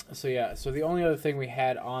 So the only other thing we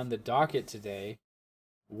had on the docket today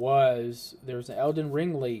was there was an Elden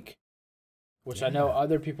Ring leak, which I know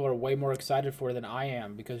other people are way more excited for than I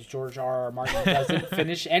am because George R.R. Martin doesn't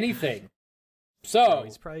finish anything. So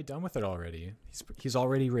he's probably done with it already. He's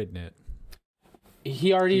already written it.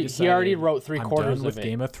 He already wrote three-quarters of it. I'm done with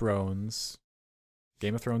Game of Thrones.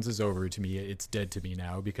 Game of Thrones is over to me. It's dead to me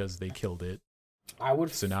now because they killed it.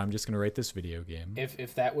 So now I'm just gonna write this video game.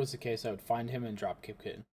 If that was the case, I would find him and Dropkick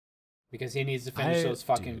Kitten, because he needs to finish those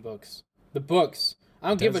fucking books. The books. I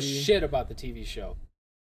don't give a shit about the TV show.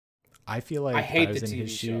 I feel like if I was in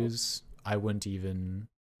his shoes, I wouldn't even,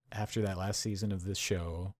 after that last season of this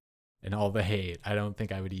show and all the hate, I don't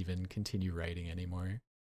think I would even continue writing anymore.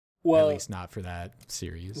 Well, at least not for that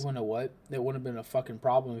series. You know what? It wouldn't have been a fucking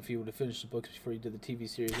problem if you would have finished the books before you did the TV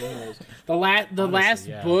series anyways. The last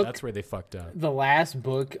book... That's where they fucked up. The last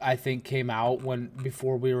book, I think, came out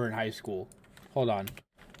before we were in high school. Hold on.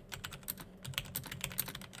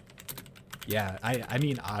 Yeah, I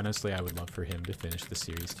mean, honestly, I would love for him to finish the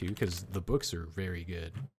series too, because the books are very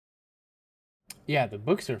good. Yeah, the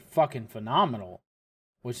books are fucking phenomenal,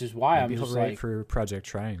 which is why Maybe I'm just he'll write for Project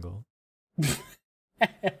Triangle. If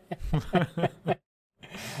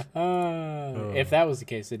that was the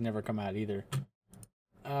case, it'd never come out either.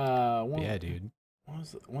 Yeah, dude.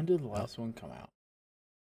 When did the last one come out?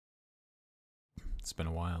 It's been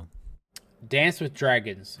a while. Dance with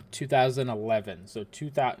Dragons, 2011. So 2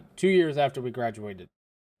 years after we graduated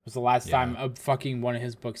was the last time a fucking one of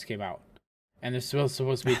his books came out. And there's supposed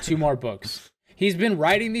to be 2 more books. He's been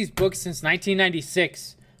writing these books since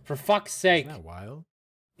 1996. For fuck's sake. Isn't that wild?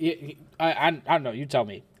 I don't know. You tell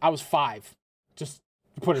me. I was 5. Just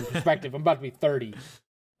to put it in perspective. I'm about to be 30.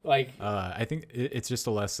 I think it's just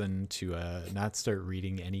a lesson to not start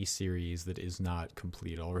reading any series that is not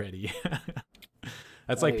complete already.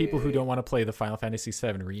 That's like people who don't want to play the Final Fantasy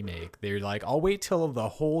VII remake. They're like, I'll wait till the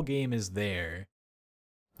whole game is there.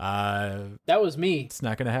 That was me. It's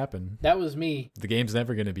not going to happen. That was me. The game's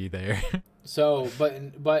never going to be there. So,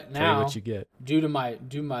 but now, play what you get. Due to my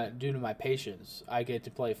patience, I get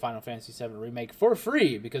to play Final Fantasy VII remake for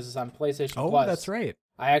free because it's on PlayStation Plus. Oh, that's right.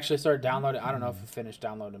 I actually started downloading. I don't know if I finished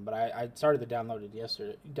downloading, but I started to download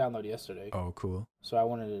yesterday. Oh, cool. So I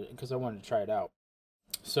wanted to try it out.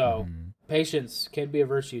 So patience can be a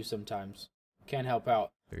virtue sometimes. Can help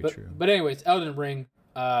out. Very true. But anyways, Elden Ring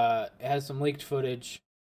has some leaked footage.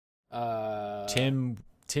 Tim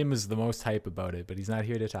is the most hype about it, but he's not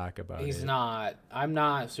here to talk about it. He's not. I'm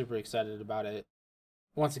not super excited about it.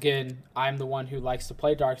 Once again, I'm the one who likes to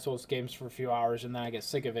play Dark Souls games for a few hours and then I get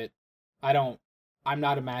sick of it. I'm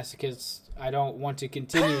not a masochist. I don't want to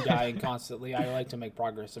continue dying constantly. I like to make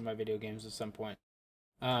progress in my video games at some point.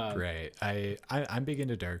 Right. I'm big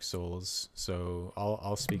into Dark Souls, so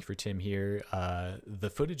I'll speak for Tim here. The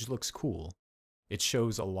footage looks cool. It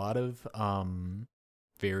shows a lot of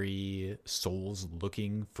very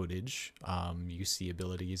Souls-looking footage. You see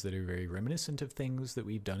abilities that are very reminiscent of things that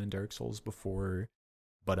we've done in Dark Souls before,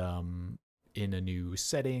 but in a new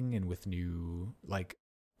setting and with new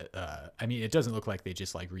I mean, it doesn't look like they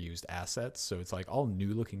just reused assets, so it's all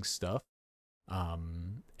new-looking stuff.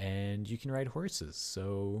 And you can ride horses,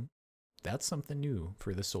 so that's something new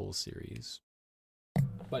for the Souls series.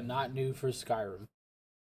 But not new for Skyrim.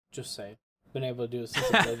 Just saying. Been able to do it since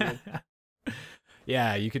Oblivion.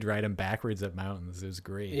 Yeah, you could ride them backwards up mountains. It was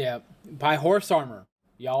great. Yeah, buy horse armor,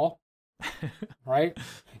 y'all. Right?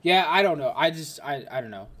 Yeah, I don't know. I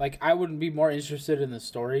don't know. I wouldn't be more interested in the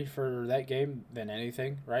story for that game than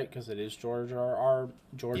anything, right? Because it is George R.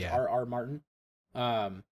 Martin.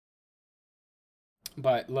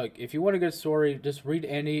 But look, if you want a good story, just read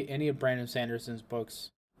any of Brandon Sanderson's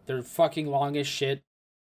books. They're fucking long as shit.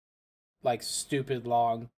 Stupid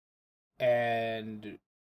long. And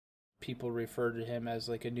people refer to him as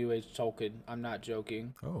a new age Tolkien. I'm not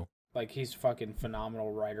joking. Oh. He's fucking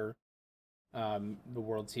phenomenal writer. The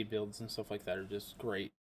worlds he builds and stuff like that are just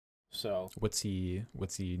great. So what's he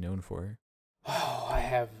known for? Oh,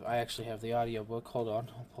 I actually have the audiobook. Hold on,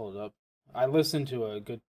 I'll pull it up. I listened to a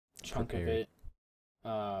good chunk of it.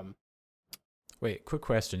 Wait, quick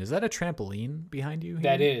question. Is that a trampoline behind you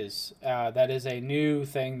here? That is a new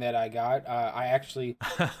thing that I got. I actually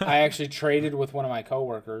traded with one of my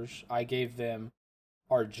coworkers. I gave them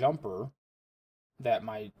our jumper that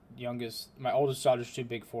my oldest daughter's too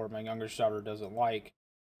big for. My youngest daughter doesn't like.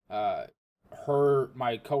 My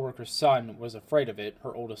coworker's son was afraid of it.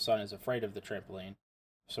 Her oldest son is afraid of the trampoline.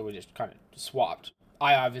 So we just kind of swapped.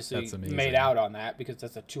 I obviously made out on that because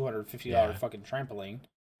that's a $250 fucking trampoline.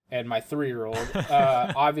 And my 3-year-old,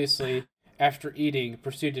 obviously, after eating,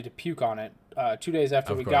 proceeded to puke on it 2 days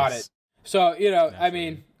after we got it. So, naturally. I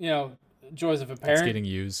mean, joys of a parent. It's getting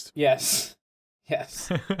used. Yes.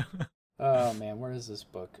 Yes. Oh, man, where is this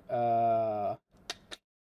book?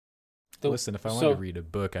 Listen, if I wanted to read a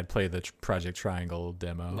book, I'd play the Project Triangle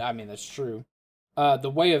demo. I mean, that's true. The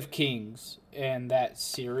Way of Kings and that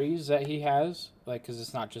series that he has, like, because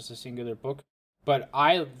it's not just a singular book. But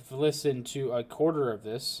I've listened to a quarter of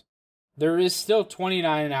this. There is still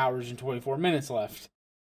 29 hours and 24 minutes left.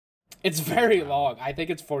 It's very long. I think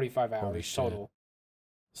it's 45 hours total.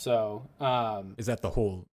 So, is that the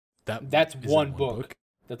whole? That's one book.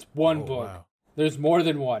 That's one book. Wow. There's more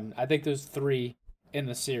than one. I think there's 3 in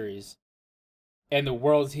the series. And the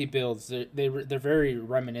worlds he builds, they're very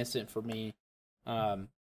reminiscent for me.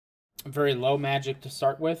 Very low magic to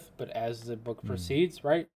start with, but as the book proceeds,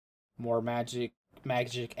 right, more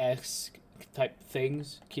magic-esque type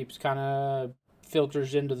things keeps kind of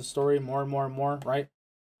filters into the story more and more and more, right?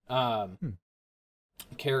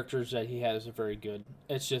 Characters that he has are very good.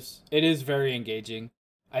 It is very engaging.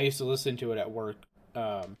 I used to listen to it at work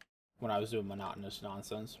when I was doing monotonous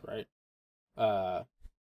nonsense, right?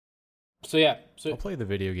 So yeah. So I'll play the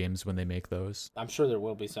video games when they make those. I'm sure there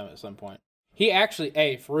will be some at some point. He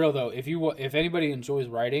actually, for real though, if anybody enjoys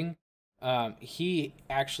writing, he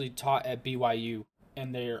actually taught at BYU,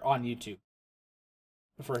 and they're on YouTube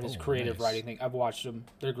for his creative writing thing. I've watched them;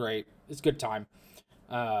 they're great. It's a good time.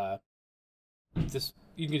 You can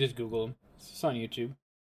just Google them. It's on YouTube.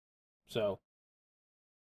 So,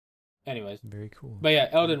 anyways, very cool. But yeah,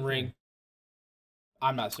 Elden Ring.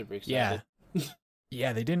 I'm not super excited. Yeah.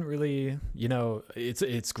 Yeah, they didn't really,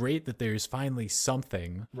 it's great that there's finally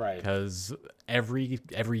something, right? Because every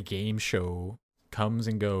game show comes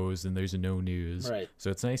and goes and there's no news, right? So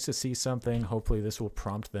it's nice to see something. Hopefully this will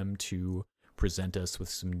prompt them to present us with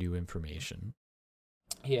some new information.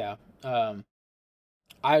 Yeah,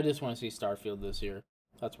 I just want to see Starfield this year.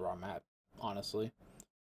 That's where I'm at, honestly.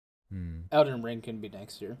 Elden Ring can be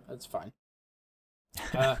next year. That's fine.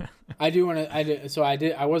 I do want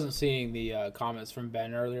to. I wasn't seeing the comments from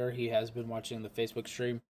Ben earlier. He has been watching the Facebook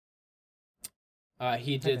stream.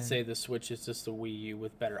 He did say the Switch is just the Wii U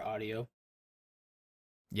with better audio.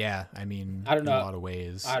 Yeah, I mean, I don't know. In a lot of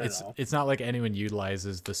ways. It's not like anyone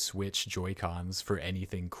utilizes the Switch Joy-Cons for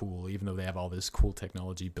anything cool, even though they have all this cool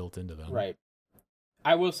technology built into them. Right.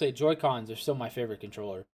 I will say Joy-Cons are still my favorite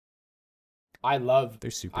controller.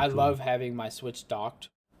 They're super cool. I love having my Switch docked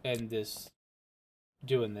and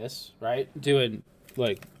doing this, right?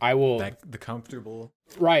 I will... the comfortable...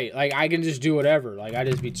 Right, like, I can just do whatever. Like, I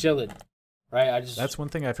just be chilling, right? That's one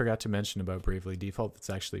thing I forgot to mention about Bravely Default that's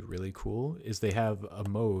actually really cool, is they have a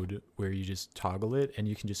mode where you just toggle it, and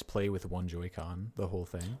you can just play with one Joy-Con, the whole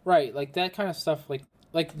thing. Right, like, that kind of stuff,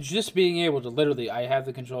 like just being able to literally, I have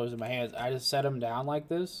the controllers in my hands, I just set them down like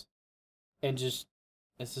this, and just,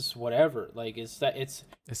 it's just whatever. Like, it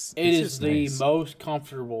is the most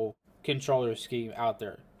comfortable controller scheme out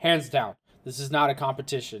there, hands down. This is not a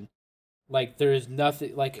competition. Like, there is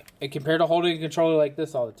nothing like compared to holding a controller like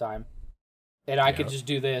this all the time, and I could just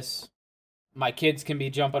do this. My kids can be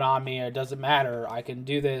jumping on me, it doesn't matter. I can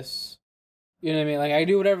do this. You know what I mean? Like, I can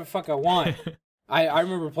do whatever the fuck I want. I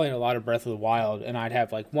remember playing a lot of Breath of the Wild, and I'd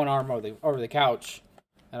have like one arm over the couch,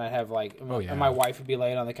 and I'd have like and my wife would be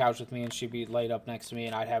laying on the couch with me, and she'd be laid up next to me,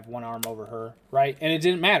 and I'd have one arm over her, right? And it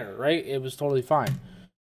didn't matter, right? It was totally fine.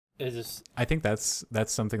 I think that's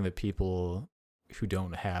something that people who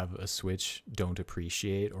don't have a Switch don't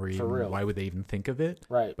appreciate, or even why would they even think of it?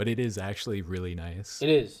 Right. But it is actually really nice. It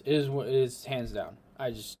is hands down.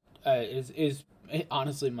 It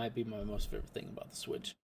honestly might be my most favorite thing about the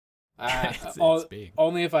Switch. It's big.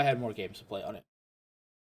 Only if I had more games to play on it.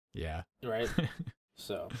 Yeah. Right.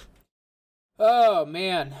 So. Oh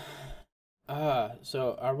man.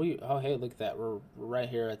 So are we? Oh, hey, look at that. We're right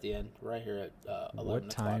here at the end. Right here at 11 What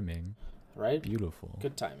timing? Right? Beautiful.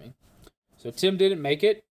 Good timing. So Tim didn't make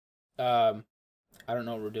it. I don't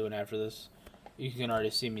know what we're doing after this. You can already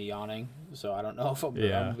see me yawning, so I don't know if I'm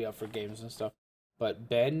gonna be up for games and stuff. But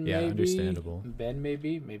Ben, maybe. Understandable. Ben,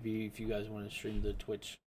 maybe if you guys want to stream the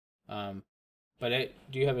Twitch. But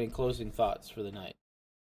do you have any closing thoughts for the night?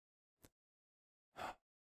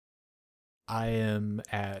 I am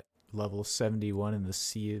at level 71 in the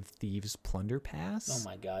Sea of Thieves Plunder Pass. Oh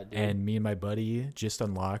my god, dude. And me and my buddy just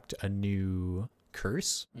unlocked a new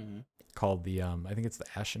curse called the I think it's the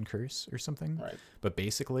Ashen Curse or something. Right. But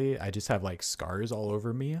basically I just have like scars all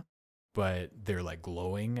over me, but they're like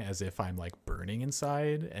glowing as if I'm like burning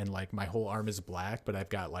inside, and like my whole arm is black, but I've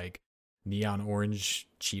got like neon orange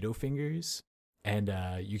Cheeto fingers, and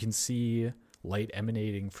you can see light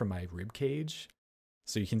emanating from my rib cage.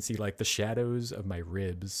 So you can see like the shadows of my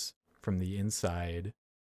ribs from the inside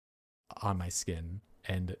on my skin.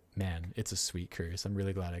 And man, it's a sweet curse. I'm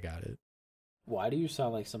really glad I got it. Why do you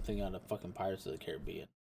sound like something out of fucking Pirates of the Caribbean?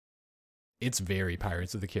 It's very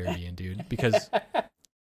Pirates of the Caribbean, dude. Because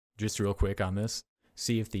just real quick on this,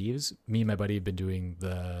 Sea of Thieves, me and my buddy have been doing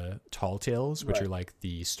the Tall Tales, which Right. are like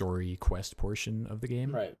the story quest portion of the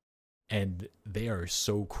game. Right. And they are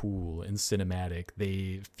so cool and cinematic.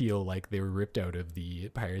 They feel like they were ripped out of the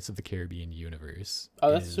Pirates of the Caribbean universe. Oh,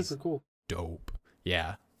 It that's is super cool. dope.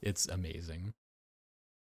 Yeah, it's amazing.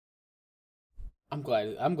 I'm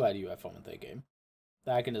glad you have fun with that game.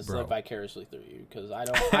 That I can just live Bro. vicariously through you because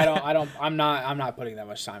I'm not putting that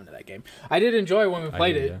much time into that game. I did enjoy when we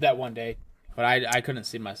played hear it ya. that one day, but I couldn't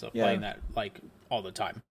see myself Yeah. playing that like all the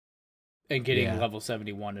time and getting Yeah. level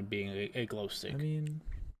 71 and being a glow stick. I mean,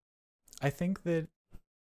 I think that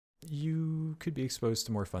you could be exposed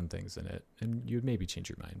to more fun things in it, and you'd maybe change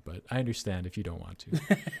your mind, but I understand if you don't want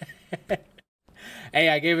to. Hey,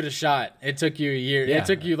 I gave it a shot. It took you a year. Yeah. It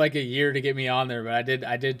took you like a year to get me on there, but I did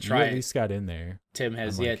You try at it. least got in there. Tim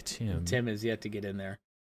has I'm like, yet Tim. has yet to get in there.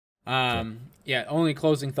 Yeah, only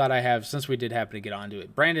closing thought I have since we did happen to get onto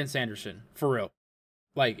it. Brandon Sanderson, for real.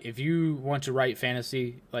 Like if you want to write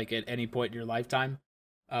fantasy like at any point in your lifetime,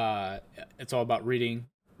 it's all about reading.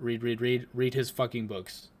 Read his fucking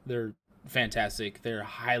books. They're fantastic. They're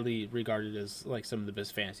highly regarded as like some of the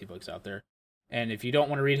best fantasy books out there. And if you don't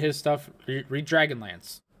want to read his stuff, read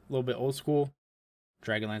Dragonlance. A little bit old school.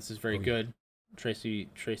 Dragonlance is very Oh, yeah. good.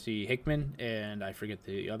 Tracy Hickman and I forget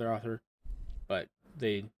the other author, but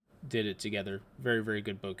they did it together. Very, very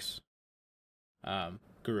good books.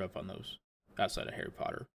 Grew up on those outside of Harry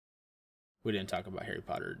Potter. We didn't talk about Harry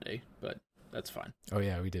Potter today, but that's fine. Oh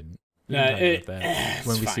yeah, we didn't. We No, can talk about that it's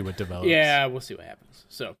when we see fine. what develops. Yeah, we'll see what happens.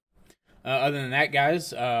 So, other than that,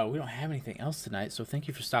 guys, we don't have anything else tonight. So, thank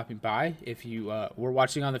you for stopping by. If you were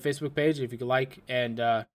watching on the Facebook page, if you could like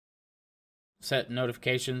and set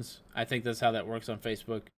notifications, I think that's how that works on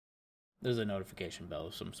Facebook. There's a notification bell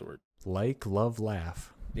of some sort. Like, love,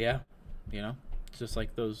 laugh. Yeah, you know, it's just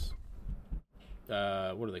like those. What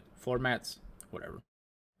are they? Floor mats, whatever.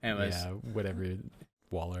 Anyways, Yeah, whatever.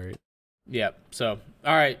 Wall art. yeah. So,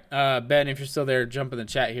 all right, Ben, if you're still there, jump in the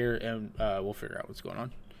chat here, and we'll figure out what's going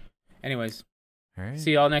on. Anyways, All right.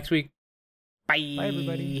 see y'all next week. Bye. Bye,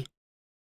 everybody.